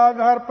ਤਿਆਗ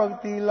ਹਰ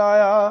ਭਗਤੀ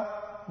ਲਾਇਆ।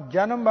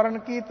 ਜਨਮ ਮਰਨ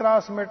ਕੀ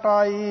ਤਰਾਸ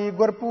ਮਿਟਾਈ,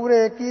 ਗੁਰ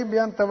ਪੂਰੇ ਕੀ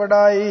ਬੇਅੰਤ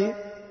ਵਡਾਈ।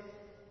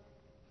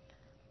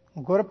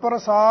 ਗੁਰ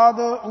ਪ੍ਰਸਾਦ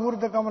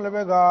ਊਰਧ ਕਮਲ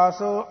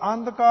ਵਿਗਾਸ,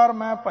 ਅੰਧਕਾਰ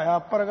ਮੈਂ ਭਇਆ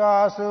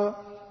ਪ੍ਰਗਾਸ।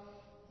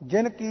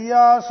 ਜਿਨ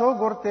ਕੀਆ ਸੋ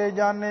ਗੁਰ ਤੇ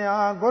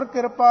ਜਾਣਿਆ, ਗੁਰ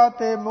ਕਿਰਪਾ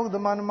ਤੇ ਮੁਗਧ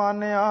ਮਨ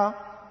ਮਾਨਿਆ।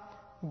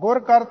 ਗੁਰ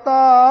ਕਰਤਾ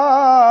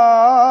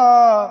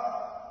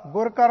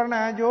ਗੁਰ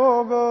ਕਰਨੈ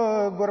ਜੋਗ,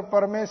 ਗੁਰ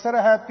ਪਰਮੇਸ਼ਰ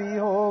ਹੈ ਪੀ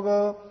ਹੋਗ।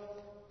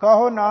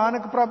 ਕਹੋ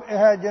ਨਾਨਕ ਪ੍ਰਭ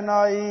ਇਹ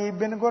ਜਨਾਈ,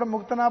 ਬਿਨ ਗੁਰ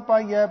ਮੁਕਤ ਨਾ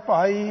ਪਾਈਐ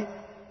ਭਾਈ।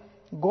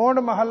 ਗੋਂਡ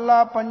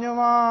ਮਹੱਲਾ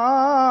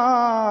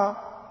ਪੰਜਵਾਂ।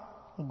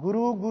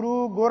 ਗੁਰੂ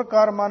ਗੁਰੂ ਗੁਰ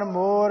ਕਰ ਮਨ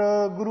ਮੋਰ,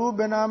 ਗੁਰੂ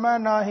ਬਿਨਾ ਮੈਂ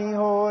ਨਾਹੀ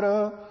ਹੋਰ।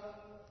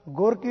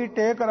 ਗੁਰ ਕੀ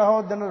ਟੇਕ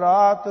ਰਹੋ ਦਿਨ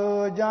ਰਾਤ,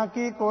 ਜਾਂ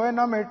ਕੀ ਕੋਇ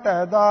ਨ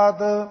ਮਿਟੈ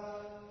ਦਾਤ।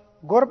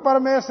 ਗੁਰ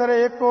ਪਰਮੇਸ਼ਰ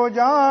ਏਕੋ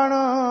ਜਾਣ,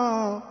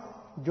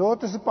 ਜੋ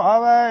ਤਿਸ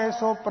ਭਾਵੈ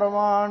ਸੋ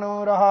ਪ੍ਰਵਾਣ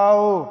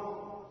ਰਹਾਉ।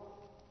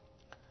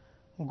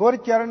 ਗੁਰ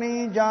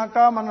ਚਰਣੀ ਜਾਂ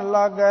ਕਾ ਮਨ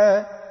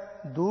ਲਾਗੈ,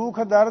 ਦੁਖ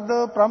ਦਰਦ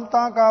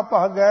ਪ੍ਰਮਤਾ ਕਾ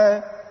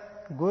ਭਾਗੈ।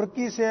 ਗੁਰ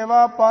ਕੀ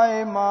ਸੇਵਾ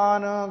ਪਾਏ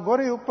ਮਾਨ,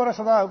 ਗੁਰ ਉਪਰ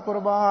ਸਦਾ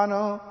ਕੁਰਬਾਨ।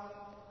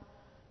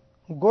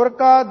 ਗੁਰ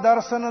ਕਾ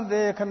ਦਰਸ਼ਨ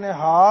ਦੇਖ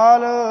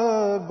ਨਿਹਾਲ,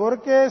 ਗੁਰ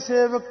ਕੇ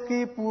ਸੇਵਕ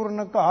ਕੀ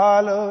ਪੂਰਨ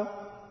ਕਾਲ।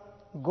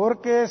 ਗੁਰ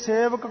ਕੇ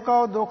ਸੇਵਕ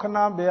ਕਉ ਦੁਖ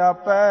ਨਾ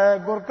ਵਿਆਪੈ,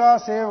 ਗੁਰ ਕਾ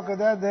ਸੇਵਕ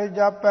ਦੇ ਦੇ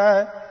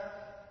ਜਾਪੈ।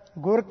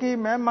 ਗੁਰ ਕੀ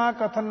ਮਹਿਮਾ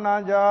ਕਥਨ ਨਾ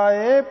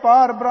ਜਾਏ,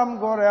 ਪਾਰ ਬ੍ਰਹਮ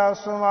ਗੁਰ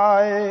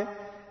ਸਮਾਏ।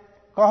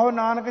 ਕਹੋ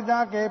ਨਾਨਕ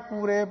ਜਾਂ ਕੇ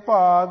ਪੂਰੇ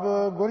ਭਾਗ,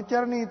 ਗੁਰ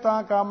ਚਰਨੀ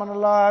ਤਾਂ ਕਾ ਮਨ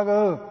ਲਾਗ।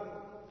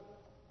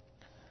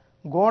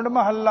 ਗੋਂਡ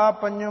ਮਹੱਲਾ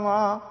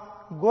ਪੰਜਵਾਂ।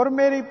 ਗੁਰ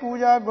ਮੇਰੀ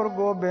ਪੂਜਾ ਗੁਰ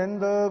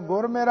ਗੋਬਿੰਦ,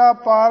 ਗੁਰ ਮੇਰਾ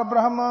ਪਾਰ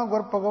ਬ੍ਰਹਮ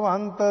ਗੁਰ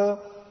ਭਗਵੰਤ।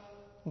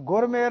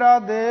 ਗੁਰ ਮੇਰਾ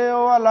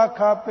ਦੇਉ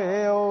ਅਲਖਾ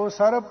ਭੇਉ,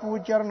 ਸਰ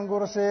ਪੂਚਰਨ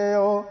ਗੁਰ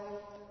ਸੇਉ।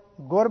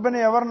 ਗੁਰ ਬਿਨ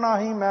ਅਵਰ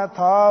ਨਾਹੀ ਮੈਂ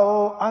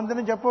ਥਾਉ,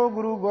 ਅੰਦਨ ਜਪੋ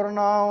ਗੁਰੂ ਗੁਰ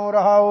ਨਾਉ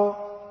ਰਹਾਉ।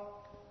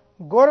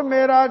 ਗੁਰ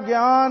ਮੇਰਾ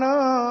ਗਿਆਨ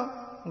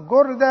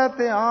ਗੁਰ ਹਿਰਦੈ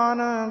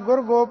ਧਿਆਨ,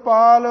 ਗੁਰ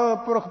ਗੋਪਾਲ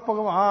ਪੁਰਖ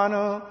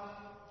ਭਗਵਾਨ।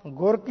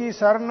 ਗੁਰ ਕੀ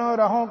ਸਰਨ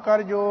ਰਹੋ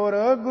ਕਰ ਜੋਰ,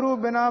 ਗੁਰੂ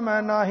ਬਿਨਾ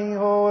ਮੈਂ ਨਾਹੀ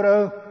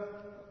ਹੋਰ।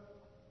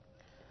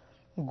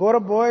 ਗੁਰ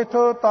ਬੋਇਥ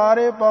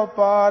ਤਾਰੇ ਪਉ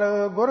ਪਾਰ,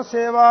 ਗੁਰ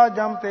ਸੇਵਾ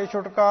ਜਮ ਤੇ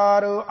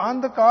ਛੁਟਕਾਰ।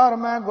 ਅੰਧਕਾਰ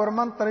ਮੈਂ ਗੁਰ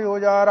ਮੰਤਰ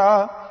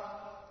ਉਜਾਰਾ,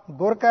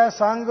 ਗੁਰ ਕੈ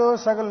ਸੰਗ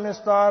ਸਗਲ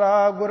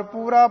ਨਿਸਤਾਰਾ। ਗੁਰ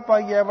ਪੂਰਾ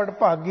ਪਾਈਐ ਵਡ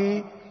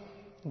ਭਾਗੀ,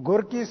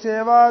 ਗੁਰ ਕੀ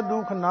ਸੇਵਾ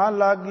ਦੁਖ ਨਾ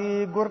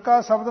ਲਾਗੀ। ਗੁਰ ਕਾ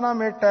ਸ਼ਬਦ ਨਾ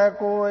ਮੇਟੈ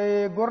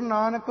ਕੋਇ, ਗੁਰ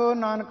ਨਾਨਕ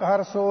ਨਾਨਕ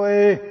ਹਰਿ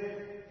ਸੋਇ।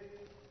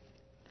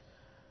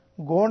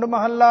 ਗੋਂਡ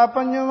ਮਹੱਲਾ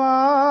ਪੰਜਵਾਂ।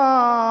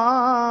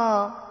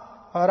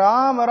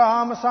 ਰਾਮ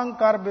ਰਾਮ ਸੰਗ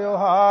ਕਰ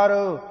ਬਿਵਹਾਰ,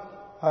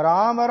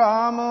 ਰਾਮ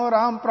ਰਾਮ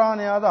ਰਾਮ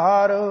ਪ੍ਰਾਨ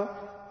ਆਧਾਰ।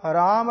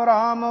 ਰਾਮ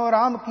ਰਾਮ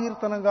ਰਾਮ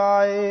ਕੀਰਤਨ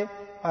ਗਾਏ,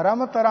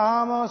 ਰਮਤ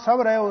ਰਾਮ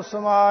ਸਭ ਰਹਿ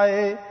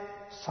ਸਮਾਏ।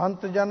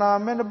 ਸੰਤ ਜਨਾ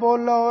ਮਿਨ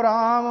ਬੋਲੋ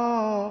ਰਾਮ,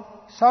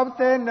 ਸਭ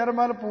ਤੇ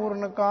ਨਿਰਮਲ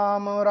ਪੂਰਨ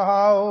ਕਾਮ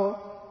ਰਹਾਉ।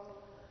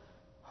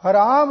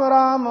 ਰਾਮ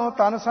ਰਾਮ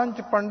ਧਨ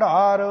ਸੰਚ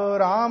ਭੰਡਾਰ,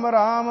 ਰਾਮ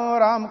ਰਾਮ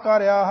ਰਾਮ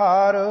ਕਰ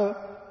ਆਹਾਰ।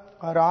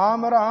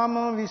 ਰਾਮ ਰਾਮ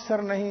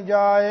ਵਿਸਰ ਨਹੀਂ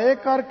ਜਾਏ,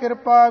 ਕਰ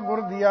ਕਿਰਪਾ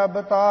ਗੁਰ ਦੀਆ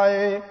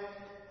ਬਤਾਏ।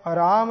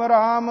 ਰਾਮ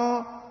ਰਾਮ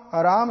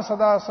ਰਾਮ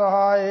ਸਦਾ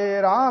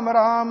ਸਹਾਏ, ਰਾਮ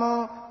ਰਾਮ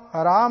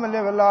ਰਾਮ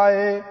ਲਿਵ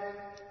ਲਾਏ।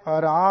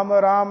 ਰਾਮ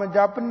ਰਾਮ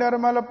ਜਪ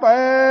ਨਿਰਮਲ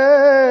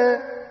ਪਏ,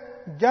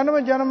 ਜਨਮ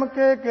ਜਨਮ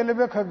ਕੇ ਕਿਲ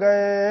ਵਿਖ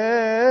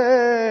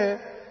ਗਏ।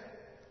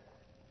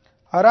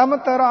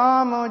 ਰਮਤ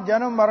ਰਾਮ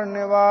ਜਨਮ ਮਰਨ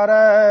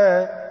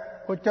ਨਿਵਾਰੈ,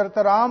 ਉਚਰਤ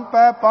ਰਾਮ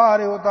ਪੈ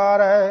ਪਾਰ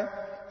ਉਤਾਰੈ।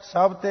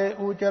 ਸਭ ਤੇ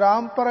ਊਚ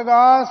ਰਾਮ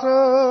ਪ੍ਰਗਾਸ,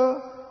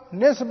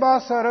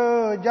 ਨਿਸਬਾਸਰ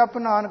ਜਪ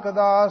ਨਾਨਕ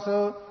ਦਾਸ।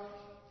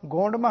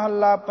 ਗੋਂਡ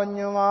ਮਹੱਲਾ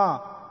ਪੰਜਵਾਂ।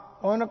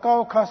 ਉਨ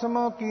ਕਉ ਖਸਮ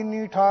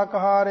ਕੀਨੀ ਠਾਕ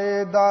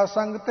ਹਾਰੇ, ਦਾਸ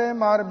ਸੰਗ ਤੇ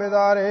ਮਾਰ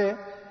ਬਿਦਾਰੇ।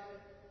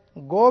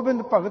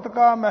 ਗੋਬਿੰਦ ਭਗਤ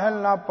ਕਾ ਮਹਿਲ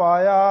ਨਾ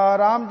ਪਾਇਆ,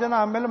 ਰਾਮ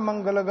ਜਨਾ ਮਿਲ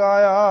ਮੰਗਲ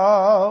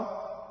ਗਾਇਆ।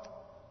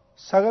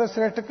 ਸਗਲ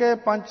ਸ੍ਰਿਸ਼ਟ ਕੇ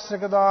ਪੰਚ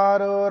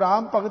ਸਿਕਦਾਰ,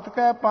 ਰਾਮ ਭਗਤ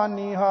ਕੈ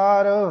ਪਾਨੀ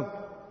ਹਾਰ।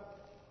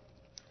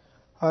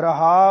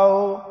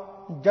 ਰਹਾਉ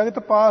ਜਗਤ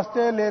ਪਾਸ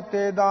ਤੇ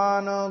ਲੇਤੇ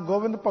ਦਾਨ,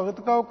 ਗੋਬਿੰਦ ਭਗਤ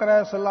ਕਉ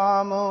ਕਰੈ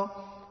ਸਲਾਮ।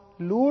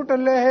 ਲੂਟ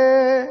ਲੇਹ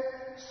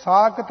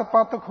ਸਾਕਤ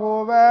ਪਤ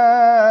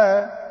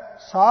ਖੋਵੈ,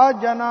 ਸਾ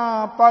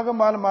ਜਨਾ ਪਗ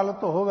ਮਲ ਮਲ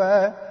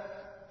ਧੋਵੈ।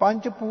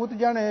 ਪੰਚ ਪੂਤ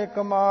ਜਣੇ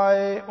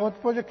ਕਮਾਏ,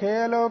 ਉਤਪੁਜ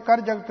ਖੇਲ ਕਰ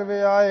ਜਗਤ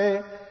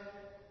ਵਿਆਏ।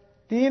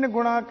 ਤੀਨ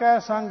ਗੁਣਾ ਕੈ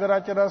ਸੰਗ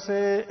ਰਚ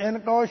ਰਸੇ, ਇਨ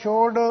ਕਉ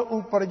ਛੋੜ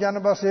ਉਪਰ ਜਨ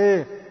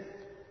ਬਸੇ।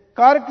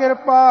 ਕਰ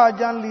ਕਿਰਪਾ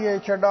ਜਨ ਲਿਏ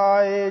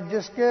ਛਡਾਏ,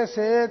 ਜਿਸਕੇ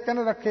ਸੇ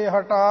ਤਿਨ ਰਖੇ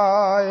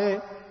ਹਟਾਏ।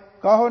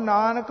 ਕਹੋ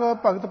ਨਾਨਕ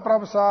ਭਗਤ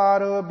ਪ੍ਰਭ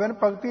ਸਾਰ, ਬਿਨ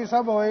ਭਗਤੀ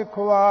ਸਭ ਹੋਏ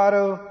ਖੁਆਰ।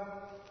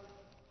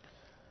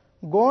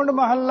 ਗੋਂਡ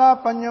ਮਹੱਲਾ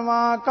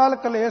ਪੰਜਵਾਂ। ਕਲ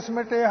ਕਲੇਸ਼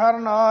ਮਿਟੇ ਹਰਿ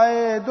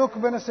ਨਾਏ, ਦੁਖ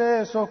ਬਿਨ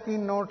ਸੇ ਸੁਖ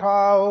ਕੀਨੋ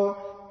ਠਾਓ।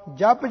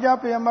 ਜਪ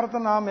ਜਪ ਅੰਮ੍ਰਿਤ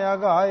ਨਾਮ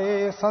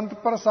ਆਗਾਏ, ਸੰਤ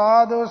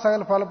ਪ੍ਰਸਾਦ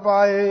ਸਗਲ ਫਲ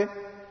ਪਾਏ।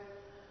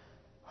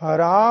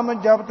 ਰਾਮ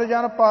ਜਪਤ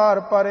ਜਨ ਪਾਰ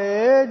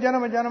ਪਰੇ,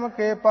 ਜਨਮ ਜਨਮ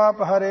ਕੇ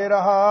ਪਾਪ ਹਰੇ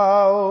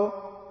ਰਹਾਉ।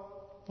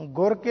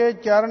 ਗੁਰ ਕੇ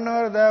ਚਰਨ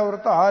ਹਿਰਦੈ ਉਰ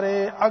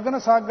ਧਾਰੇ, ਅਗਨ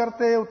ਸਾਗਰ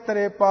ਤੇ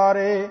ਉਤਰੇ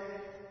ਪਾਰੇ।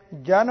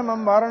 ਜਨਮ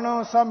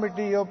ਮਰਨ ਸਭ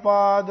ਮਿਟੀ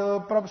ਉਪਾਦ,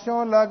 ਪ੍ਰਭ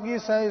ਸਿਉ ਲਾਗੀ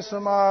ਸਹਿ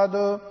ਸਮਾਦ।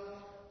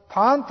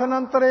 ਥਾਨ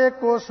ਥਨੰਤਰ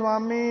ਏਕੋ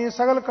ਸੁਆਮੀ,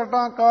 ਸਗਲ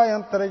ਕਟਾਂ ਕਾ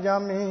ਅੰਤਰ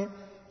ਜਾਮੀ।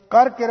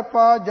 ਕਰ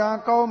ਕਿਰਪਾ ਜਾਂ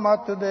ਕਉ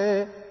ਮਤ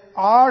ਦੇ,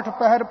 ਆਠ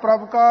ਪਹਿਰ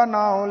ਪ੍ਰਭ ਕਾ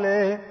ਨਾਉ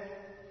ਲੈ।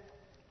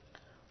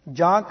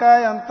 ਜਾਂ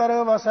ਕੈ ਅੰਤਰ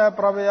ਵਸੈ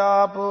ਪ੍ਰਭ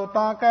ਆਪ,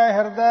 ਤਾਂ ਕੈ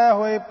ਹਿਰਦੈ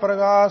ਹੋਏ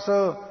ਪ੍ਰਗਾਸ।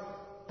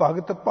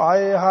 ਭਗਤ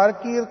ਪਾਏ ਹਰ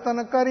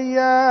ਕੀਰਤਨ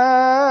ਕਰੀਐ,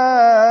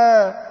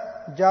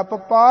 ਜਪ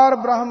ਪਾਰ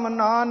ਬ੍ਰਹਮ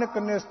ਨਾਨਕ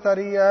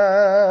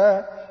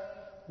ਨਿਸਤਰੀਐ।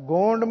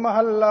 ਗੋਂਡ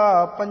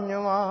ਮਹੱਲਾ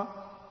ਪੰਜਵਾਂ।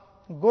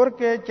 ਗੁਰ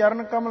ਕੇ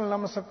ਚਰਨ ਕਮਲ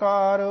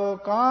ਨਮਸਕਾਰ,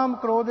 ਕਾਮ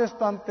ਕ੍ਰੋਧ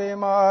ਸਤਨ ਤੇ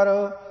ਮਾਰ।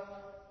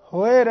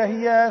 ਹੋਏ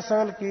ਰਹੀਐ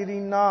ਸਗਲ ਕੀ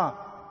ਰੀਨਾ,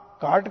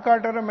 ਘਟ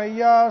ਘਟ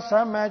ਰਮਈਆ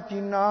ਸਭ ਮੈਂ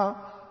ਚੀਨਾ।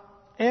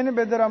 ਇਨ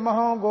ਬਿਦ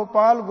ਰਮਹੁ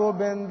ਗੋਪਾਲ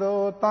ਗੋਬਿੰਦ,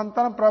 ਤਨ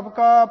ਤਨ ਪ੍ਰਭ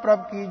ਕਾ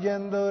ਪ੍ਰਭ ਕੀ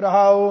ਜਿੰਦ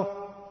ਰਹਾਉ।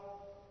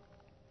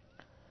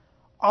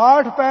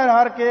 आठ पैर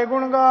हर के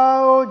गुण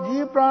गाओ,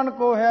 जी प्राण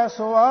को है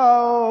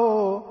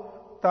सुआओ।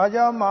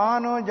 ताजा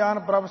मान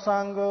जान प्रभ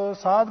संग,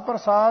 साध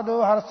प्रसाद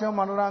हर स्यो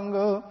मन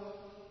रंग।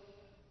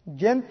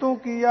 जिन तू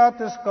किया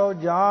तिसको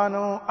जान,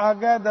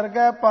 आगे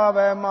दरगह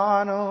पावै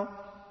मान।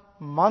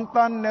 मन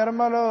तन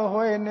निर्मल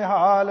होए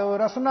निहाल,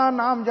 रसना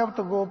नाम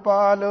जपत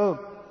गोपाल।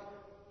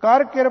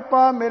 कर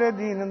कृपा मेरे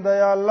दीन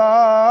दयाला,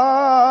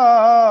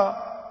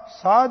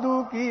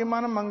 साधु की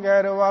मन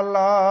मंगैर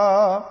वाला।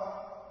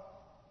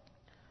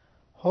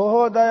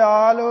 हो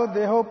दयाल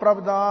देहो प्रभ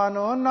दान,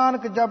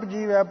 नानक जप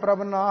जीवै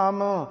प्रभ नाम।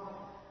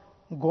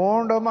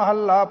 गोंड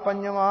महला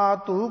पंजवा,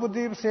 धूप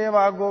दीप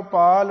सेवा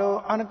गोपाल।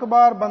 अनक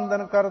बार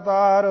बंदन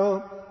करतार,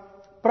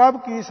 प्रभ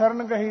की शरण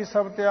गही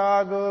सब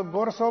त्याग।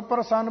 गुर सो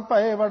प्रसन्न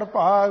भये वड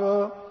भाग।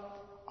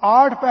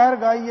 आठ पहर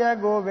गाइए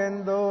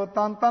गोविंद,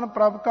 तन तन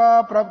प्रभ का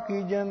प्रभ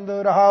की जिंद।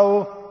 रहाओ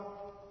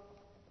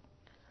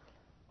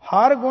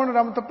हर गुण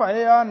रमत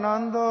भये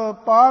आनंद,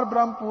 पार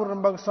ब्रह्म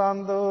पूर्ण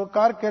बख्शंद।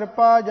 कर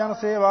कृपा जन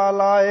सेवा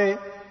लाए,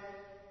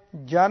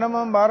 जन्म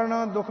मरण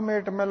दुख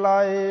मेट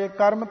मिलाए।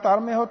 कर्म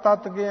धर्म हो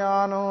तत्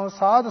ज्ञान,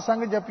 साध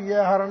संग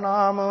जपिए हर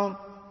नाम।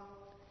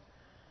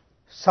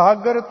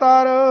 सागर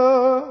तर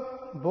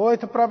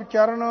बोथ प्रभ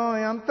चरण,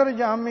 अंतर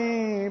जामी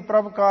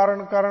प्रभ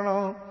कारण करण।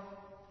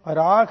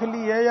 राख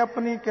लिए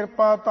अपनी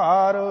कृपा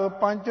धार,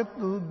 पंच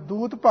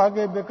दूत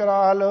भागे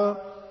विकराल।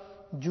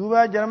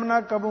 जुवै जन्म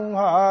न कबू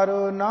हार,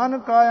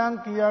 नानक आयं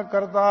किया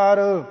करतार।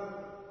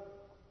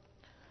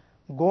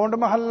 गोंड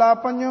महला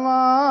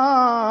पंजवा,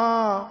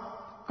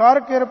 कर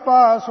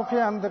कृपा सुख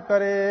अंध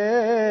करे।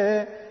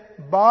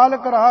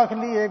 बालक राख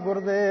लिए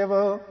गुरुदेव,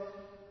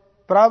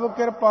 प्रभ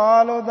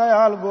कृपाल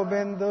दयाल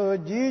गोबिंद।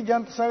 जी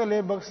जंत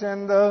सगले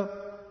बख्शिंद,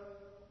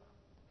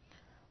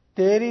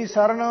 तेरी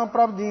शरण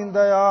प्रभ दीन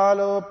दयाल।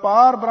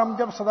 पार ब्रह्म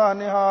जप सदा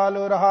निहाल।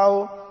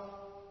 रहाओ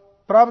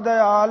प्रभ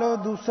दयाल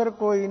दूसर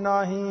कोई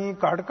नाही,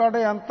 घट घट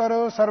अंतर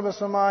सर्व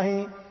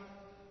समाही।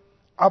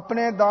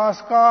 अपने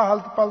दास का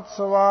हलत पलत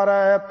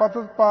सवारै,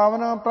 पतत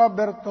पावन प्रभ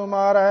बिरत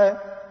तुमारै।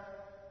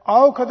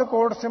 औखद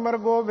कोट सिमर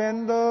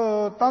गोविंद,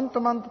 तंत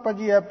मंत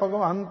भजिए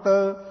भगवंत।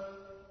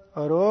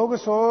 रोग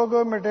सोग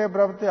मिटे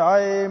प्रभ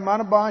ध्याए,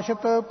 मन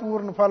बांछत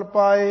पूर्ण फल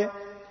पाए।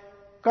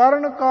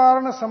 करण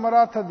कारण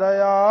समरथ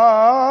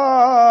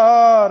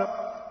दयार,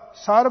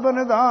 सर्व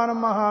निधान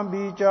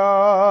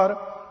महाविचार।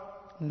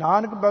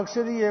 नानक बख्श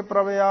दिए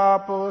प्रभ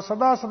आप,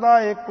 सदा सदा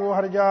एको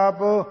हर जाप।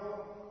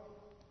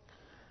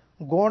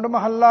 गोंड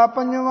महला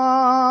पंजवा,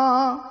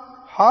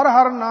 हर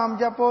हर नाम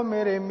जपो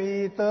मेरे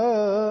मीत।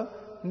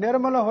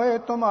 निर्मल होए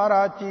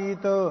तुम्हारा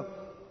चीत,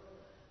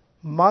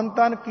 मन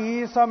तन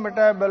की सब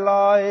मिटै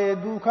बिलाए।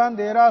 दुख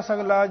अंधेरा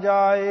सगला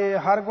जाए,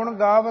 हर गुण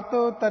गावत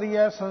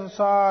तरिए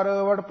संसार।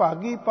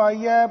 वडभागी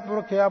पाइए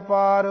पुरख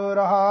अपार।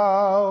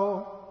 रहाओ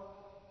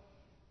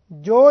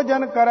जो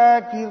जन करै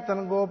कीर्तन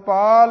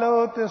गोपाल,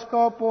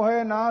 तिसको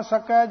पोहे ना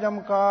सकै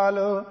जमकाल।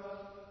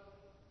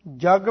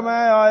 जग में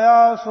आया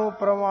सो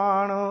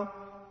प्रवाण,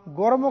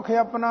 गुरमुख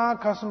अपना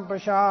खसम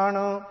पछाण।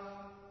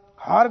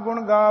 हर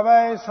गुण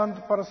गावै संत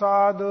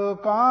प्रसाद,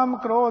 काम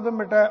क्रोध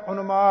मिटै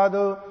उन्माद।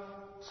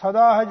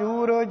 सदा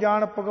हजूर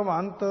जान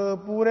भगवंत,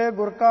 पूरे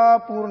गुर का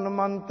पूर्ण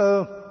मंत।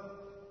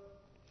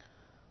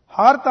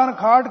 हर तन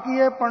खाट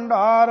किए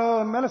भंडार,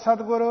 मिल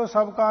सतगुर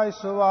सबका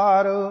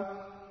ईश्वार।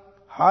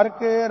 हर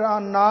के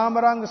नाम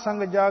रंग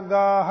संग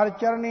जागा, हर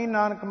चरनी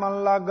नानक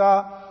मन लागा।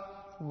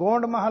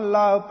 गोंड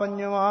महला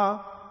पंजवा,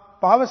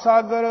 भव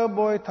सागर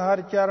बोथ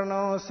हर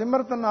चरण।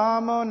 सिमरत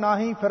नाम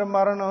नाही फिर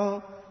मरण,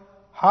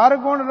 हर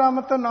गुण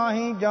रमत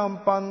नाही जम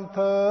पंथ।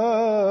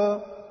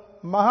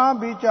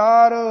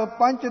 महाविचार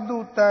पंच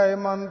दूतै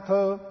मंथ,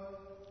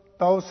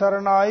 तौ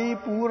सरनाई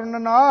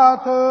पूर्ण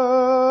नाथ।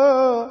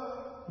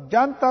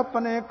 जंत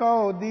अपने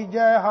को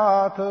दीजै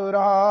हाथ।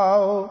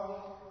 रहाओ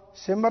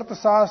सिमरत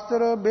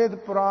शास्त्र वेद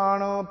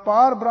पुराण,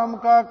 पार ब्रह्म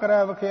का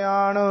करै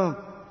वख्याण।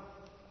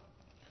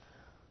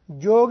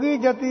 जोगी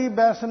जति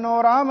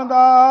वैष्णो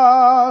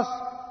रामदास,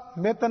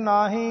 मित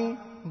नाही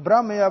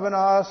ब्रह्म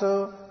अविनाश।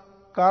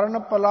 करण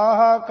पलाह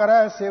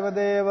करै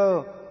शिवदेव,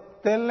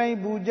 तिल नहीं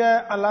बूझै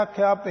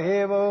अलख्या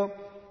भेव।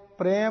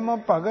 प्रेम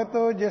भगत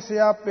जिस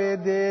आपे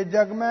दे,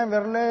 जग में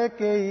विरले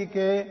केई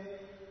के।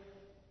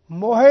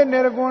 मोहे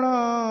निर्गुण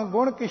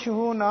गुण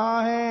किछहु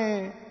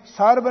नाहे,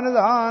 सर्व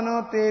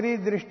निधान तेरी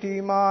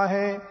दृष्टि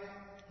माहे।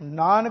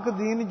 नानक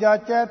दीन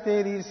जाचै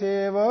तेरी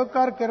सेव,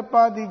 कर कृपा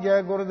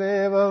दीजै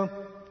गुरुदेव।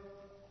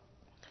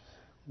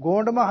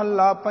 गोंड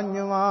महला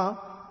पंजवा,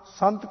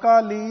 संत का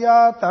लिया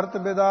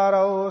धरत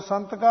बिदारो।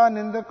 संत का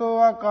निंदक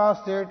आकाश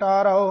से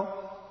टारो।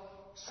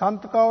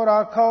 संत को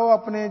राखो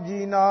अपने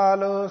जी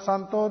नाल,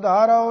 संतो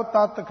धारो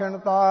तत्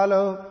खिणताल।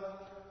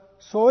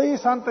 सोई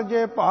संत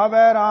जे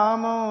भावै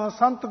राम,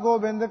 संत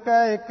गोबिंद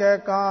कै एकै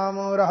काम।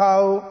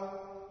 रहाओ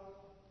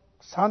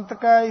संत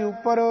कै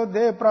ऊपर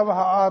दे प्रभ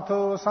हाथ,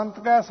 संत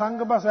कै संग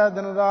बसै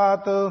दिन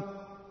रात।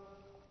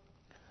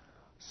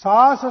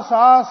 सास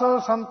सास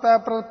संत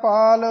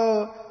प्रपाल,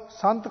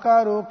 संत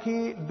का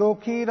रोखी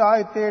दोखी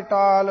राज ते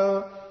टाल।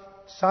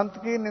 संत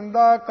की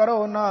निंदा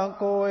करो ना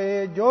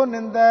कोय, जो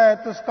निंदै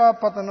तिसका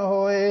पतन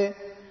होए।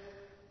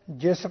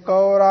 ਜਿਸ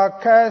ਕਉ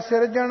ਰਾਖੈ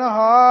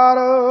ਸਿਰਜਣਹਾਰ,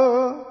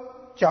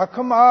 ਚਖ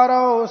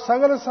ਮਾਰੋ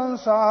ਸਗਲ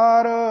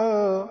ਸੰਸਾਰ।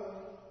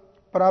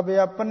 ਪ੍ਰਭ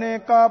ਆਪਣੇ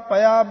ਕਾ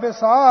ਭਇਆ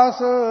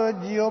ਵਿਸਾਸ,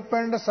 ਜਿਉ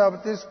ਪਿੰਡ ਸਭ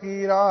ਤਿਸ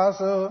ਕੀ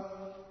ਰਾਸ।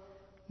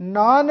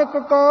 ਨਾਨਕ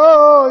ਕੋ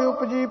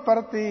ਉਪਜੀ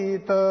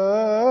ਪ੍ਰਤੀਤ,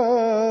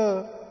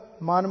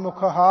 ਮਨ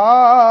ਮੁਖ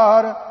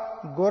ਹਾਰ,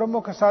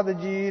 ਗੁਰਮੁਖ ਸਦ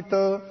ਜੀਤ।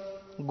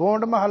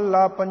 ਗੋਂਡ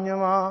ਮਹੱਲਾ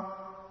ਪੰਜਵਾਂ।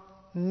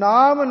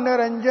 ਨਾਮ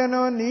ਨਿਰੰਜਨ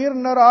ਨੀਰ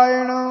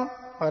ਨਰਾਇਣ,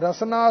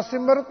 ਰਸਨਾ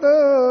ਸਿਮਰਤ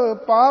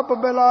ਪਾਪ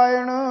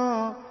ਬਿਲਾਇਣ।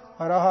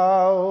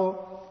 ਰਹਾਉ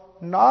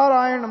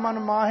ਨਾਰਾਇਣ ਮਨ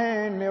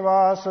ਮਾਹੇ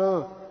ਨਿਵਾਸ,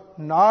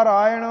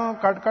 ਨਾਰਾਇਣ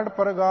ਕਟ ਕਟ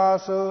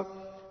ਪ੍ਰਗਾਸ।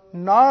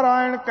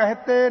 ਨਾਰਾਇਣ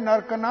ਕਹਤੇ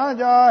ਨਰਕ ਨਾ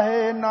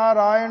ਜਾਹੇ,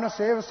 ਨਾਰਾਇਣ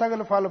ਸੇਵ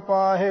ਸਗਲ ਫਲ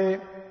ਪਾਹੇ।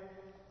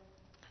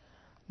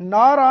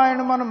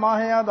 ਨਾਰਾਇਣ ਮਨ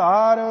ਮਾਹੇ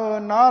ਆਧਾਰ,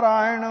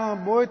 ਨਾਰਾਇਣ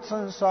ਬੋਇਤ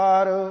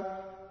ਸੰਸਾਰ।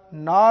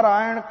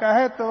 ਨਾਰਾਇਣ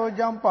ਕਹਿਤ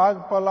ਜਮ ਭਾਗ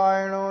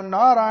ਪਲਾਇਣ,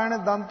 ਨਾਰਾਇਣ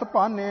ਦੰਤ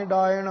ਭਾਨੇ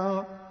ਡਾਇਣ।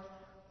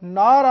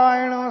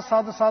 ਨਾਰਾਇਣ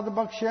ਸਦ ਸਦ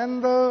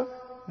ਬਖਸ਼ਿੰਦ,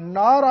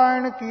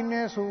 ਨਾਰਾਇਣ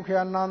ਕੀਨੇ ਸੂਖ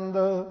ਆਨੰਦ।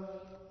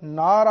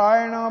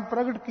 ਨਾਰਾਇਣ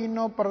ਪ੍ਰਗਟ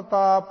ਕੀਨੋ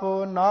ਪ੍ਰਤਾਪ,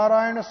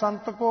 ਨਾਰਾਇਣ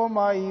ਸੰਤ ਕੋ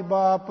ਮਾਈ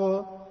ਬਾਪ।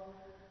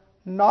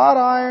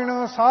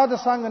 ਨਾਰਾਇਣ ਸਾਧ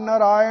ਸੰਗ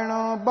ਨਾਰਾਇਣ,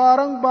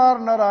 ਬਾਰੰਬਾਰ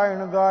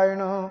ਨਾਰਾਇਣ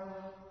ਗਾਇਣ।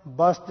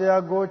 ਬਸਤਿਆ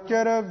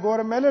ਗੋਚਰ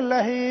ਗੁਰ ਮਿਲ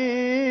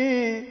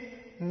ਲਹੀ,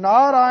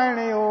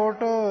 ਨਾਰਾਇਣ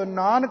ਓਟ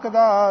ਨਾਨਕ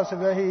ਦਾਸ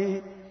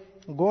ਗਹੀ।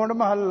 ਗੋਂਡ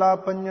ਮਹੱਲਾ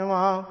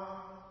ਪੰਜਵਾਂ।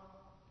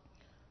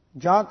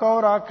 ਜਾਂ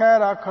ਕਉ ਰਾਖੈ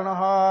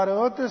ਰਾਖਣਹਾਰ,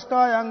 ਤਿਸ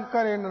ਕਾ ਅੰਗ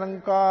ਕਰੇ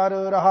ਨਿਰੰਕਾਰ।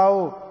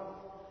 ਰਹਾਉ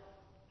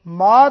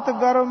ਮਾਤ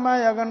ਗਰਭ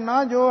ਮੈਂ ਅਗਨ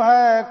ਨਾ ਜੋ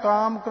ਹੈ,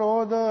 ਕਾਮ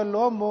ਕ੍ਰੋਧ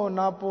ਲੋਭ ਮੋਹ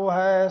ਨਾ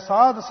ਪੋਹੈ।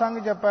 ਸਾਧ ਸੰਗ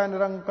ਜਪੈ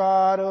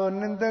ਨਿਰੰਕਾਰ,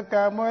 ਨਿੰਦਕ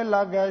ਕੈ ਮੋਹਿ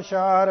ਲਾਗੈ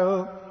ਛਾਰ।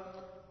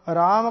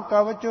 ਰਾਮ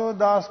ਕਵਚ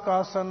ਦਾਸ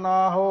ਕਾ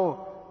ਸਨਾਹੋ,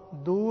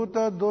 ਦੂਤ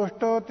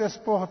ਦੁਸ਼ਟ ਤਿਸ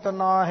ਪੁਹਤ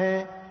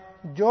ਨਾਹੇ।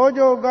 ਜੋ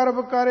ਜੋ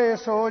ਗਰਭ ਕਰੇ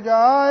ਸੋ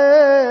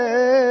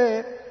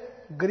ਜਾਏ,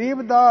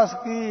 ਗਰੀਬ ਦਾਸ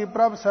ਕੀ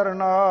ਪ੍ਰਭ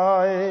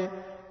ਸਰਨਾਏ।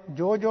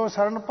 ਜੋ ਜੋ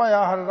ਸਰਨ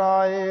ਭਇਆ ਹਰਿ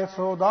ਰਾਏ,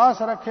 ਸੋ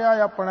ਦਾਸ ਰਖਿਆ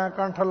ਆਪਣੇ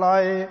ਕੰਠ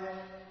ਲਾਏ।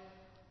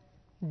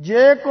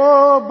 ਜੇ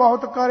ਕੋ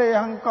ਬਹੁਤ ਕਰੇ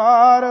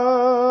ਹੰਕਾਰ,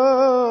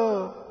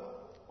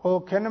 ਉਹ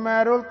ਖਿਨ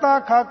ਮੈਂ ਰੁਲਤਾ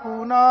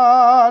ਖਾਕੂ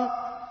ਨਾਲ।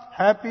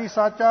 ਹੈ ਪੀ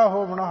ਸਾਚਾ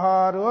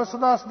ਹੋਵਨਹਾਰ,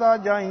 ਸਦਾ ਸਦਾ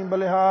ਜਾਈ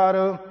ਬਲਿਹਾਰ।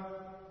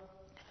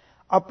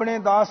 ਆਪਣੇ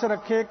ਦਾਸ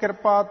ਰੱਖੇ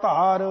ਕਿਰਪਾ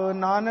ਧਾਰ,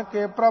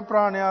 ਨਾਨਕੇ ਪ੍ਰਭ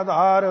ਪ੍ਰਾਣ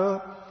ਆਧਾਰ।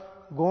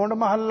 ਗੋਂਡ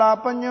ਮਹੱਲਾ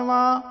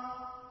ਪੰਜਵਾਂ।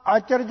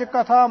 ਅਚਰਜ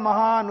ਕਥਾ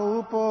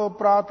ਮਹਾਨੂਪ,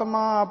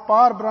 ਪ੍ਰਾਤਮਾ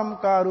ਪਾਰ ਬ੍ਰਹਮ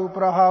ਕਾ ਰੂਪ।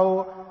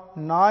 ਰਹਾਉ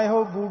ਨਾ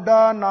ਇਹੋ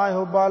ਬੂਢਾ ਨਾ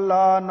ਇਹੋ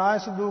ਬਾਲਾ, ਨਾ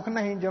ਇਸ ਦੁਖ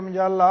ਨਹੀਂ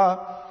ਜਮਜਾਲਾ।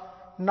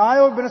 ਨਾ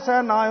ਇਹੋ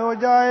ਬਿਰਸੈ ਨਾ ਇਹੋ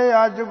ਜਾਏ,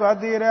 ਅੱਜ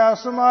ਜੁਗਾਦੀ ਰਿਆ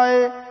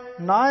ਸਮਾਏ।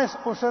 ਨਾ ਇਸ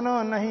ਉਸਨ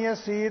ਨਹੀਂ ਇਸ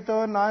ਸੀਤ,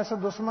 ਨਾ ਇਸ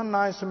ਦੁਸ਼ਮਨ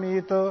ਨਾ ਇਸ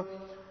ਮੀਤ।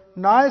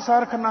 ਨਾ ਇਸ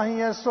ਅਰਖ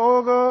ਨਹੀਂ ਇਸ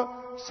ਸੋਗ,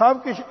 ਸਭ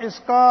ਕਿਛ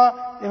ਇਸਕਾ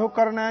ਇਹੋ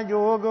ਕਰਨੈ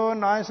ਜੋਗ।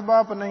 ਨਾ ਇਸ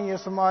ਬਾਪ ਨਹੀਂ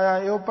ਇਸ ਮਾਇਆ,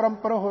 ਇਹੋ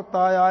ਪਰੰਪਰ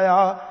ਹੋਤਾ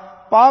ਆਇਆ।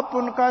 ਪਾਪ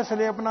ਪੁਨ ਕਾ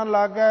ਸਲੇਪ ਨ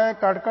ਲਾਗੈ,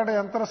 ਕਟ ਕਟ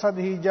ਅੰਤਰ ਸਦ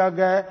ਹੀ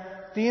ਜਾਗੈ।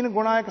 ਤੀਨ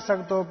ਗੁਣਾ ਇੱਕ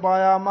ਸਗਤੋ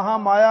ਪਾਇਆ, ਮਹਾ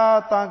ਮਾਇਆ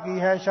ਤਾਂ ਕੀ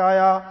ਹੈ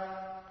ਛਾਇਆ।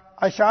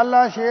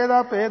 ਅਸ਼ਾਲਾ ਛੇ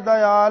ਦਾ ਭੇਦ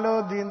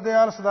ਦਇਆਲ, ਦੀਨ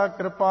ਦਿਆਲ ਸਦਾ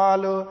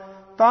ਕਿਰਪਾਲ।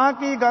 ਤਾਂ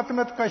ਕੀ ਗਤ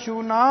ਮਿਤ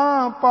ਕਛੂ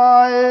ਨਾ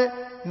ਪਾਏ,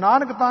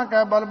 ਨਾਨਕ ਤਾਂ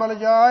ਕੈ ਬਲ ਬਲ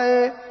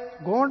ਜਾਏ।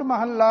 ਗੋਂਡ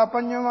ਮਹੱਲਾ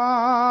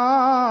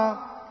ਪੰਜਵਾਂ।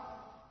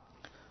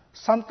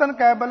 ਸੰਤਨ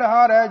ਕੈ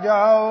ਬਲਿਹਾਰੈ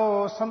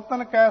ਜਾਓ,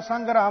 ਸੰਤਨ ਕੈ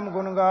ਸੰਗ ਰਾਮ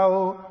ਗੁਣ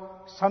ਗਾਓ।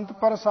 ਸੰਤ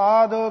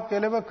ਪ੍ਰਸਾਦ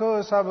ਕਿਲਵਖ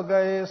ਸਭ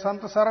ਗਏ,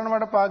 ਸੰਤ ਸਰਣ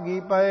ਵਡ ਭਾਗੀ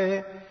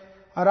ਪਏ।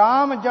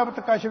 ਰਾਮ ਜਪਤ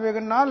ਕਛ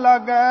ਵਿਗਨ ਨਾ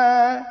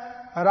ਲਾਗੈ,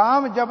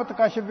 ਰਾਮ ਜਪਤ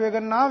ਕਛ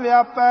ਵਿਗਨ ਨਾ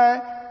ਵਿਆਪੈ।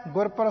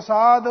 ਗੁਰ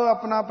ਪ੍ਰਸਾਦ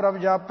ਆਪਣਾ ਪ੍ਰਭ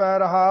ਜਾਪੈ।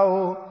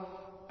 ਰਹਾਉ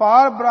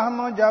ਪਾਰ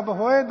ਬ੍ਰਹਮ ਜਬ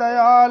ਹੋਏ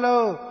ਦਇਆਲ,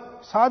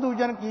 ਸਾਧੂ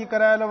ਜਨ ਕੀ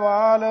ਕਰੈ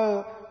ਲਵਾਲ।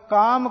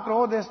 ਕਾਮ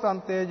ਕ੍ਰੋਧ ਇਸ ਤਨ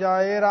ਤੇ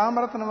ਜਾਏ, ਰਾਮ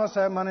ਰਤਨ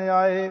ਵਸੈ ਮਨ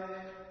ਆਏ।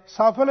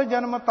 ਸਫਲ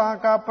ਜਨਮ ਤਾਂ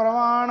ਕਾ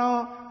ਪ੍ਰਵਾਣ,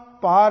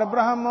 ਪਾਰ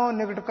ਬ੍ਰਹਮ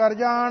ਨਿਕਟ ਕਰ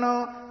ਜਾਣ।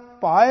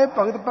 ਪਾਏ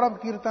ਭਗਤ ਪ੍ਰਭ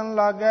ਕੀਰਤਨ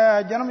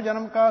ਲਾਗੈ, ਜਨਮ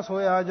ਜਨਮ ਕਾ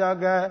ਸੋਇਆ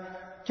ਜਾਗੈ।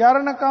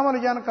 ਚਰਨ ਕਮਲ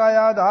ਜਨ ਕਾ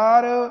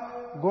ਆਧਾਰ,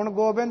 ਗੁਣ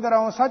ਗੋਬਿੰਦ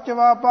ਰਉ ਸਚ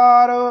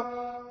ਵਾਪਾਰ।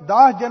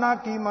 ਦਾਸ ਜਨਾ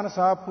ਕੀ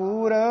ਮਨਸਾ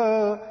ਪੂਰ,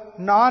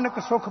 ਨਾਨਕ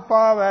ਸੁਖ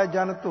ਪਾਵੈ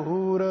ਜਨ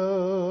ਧੂਰ।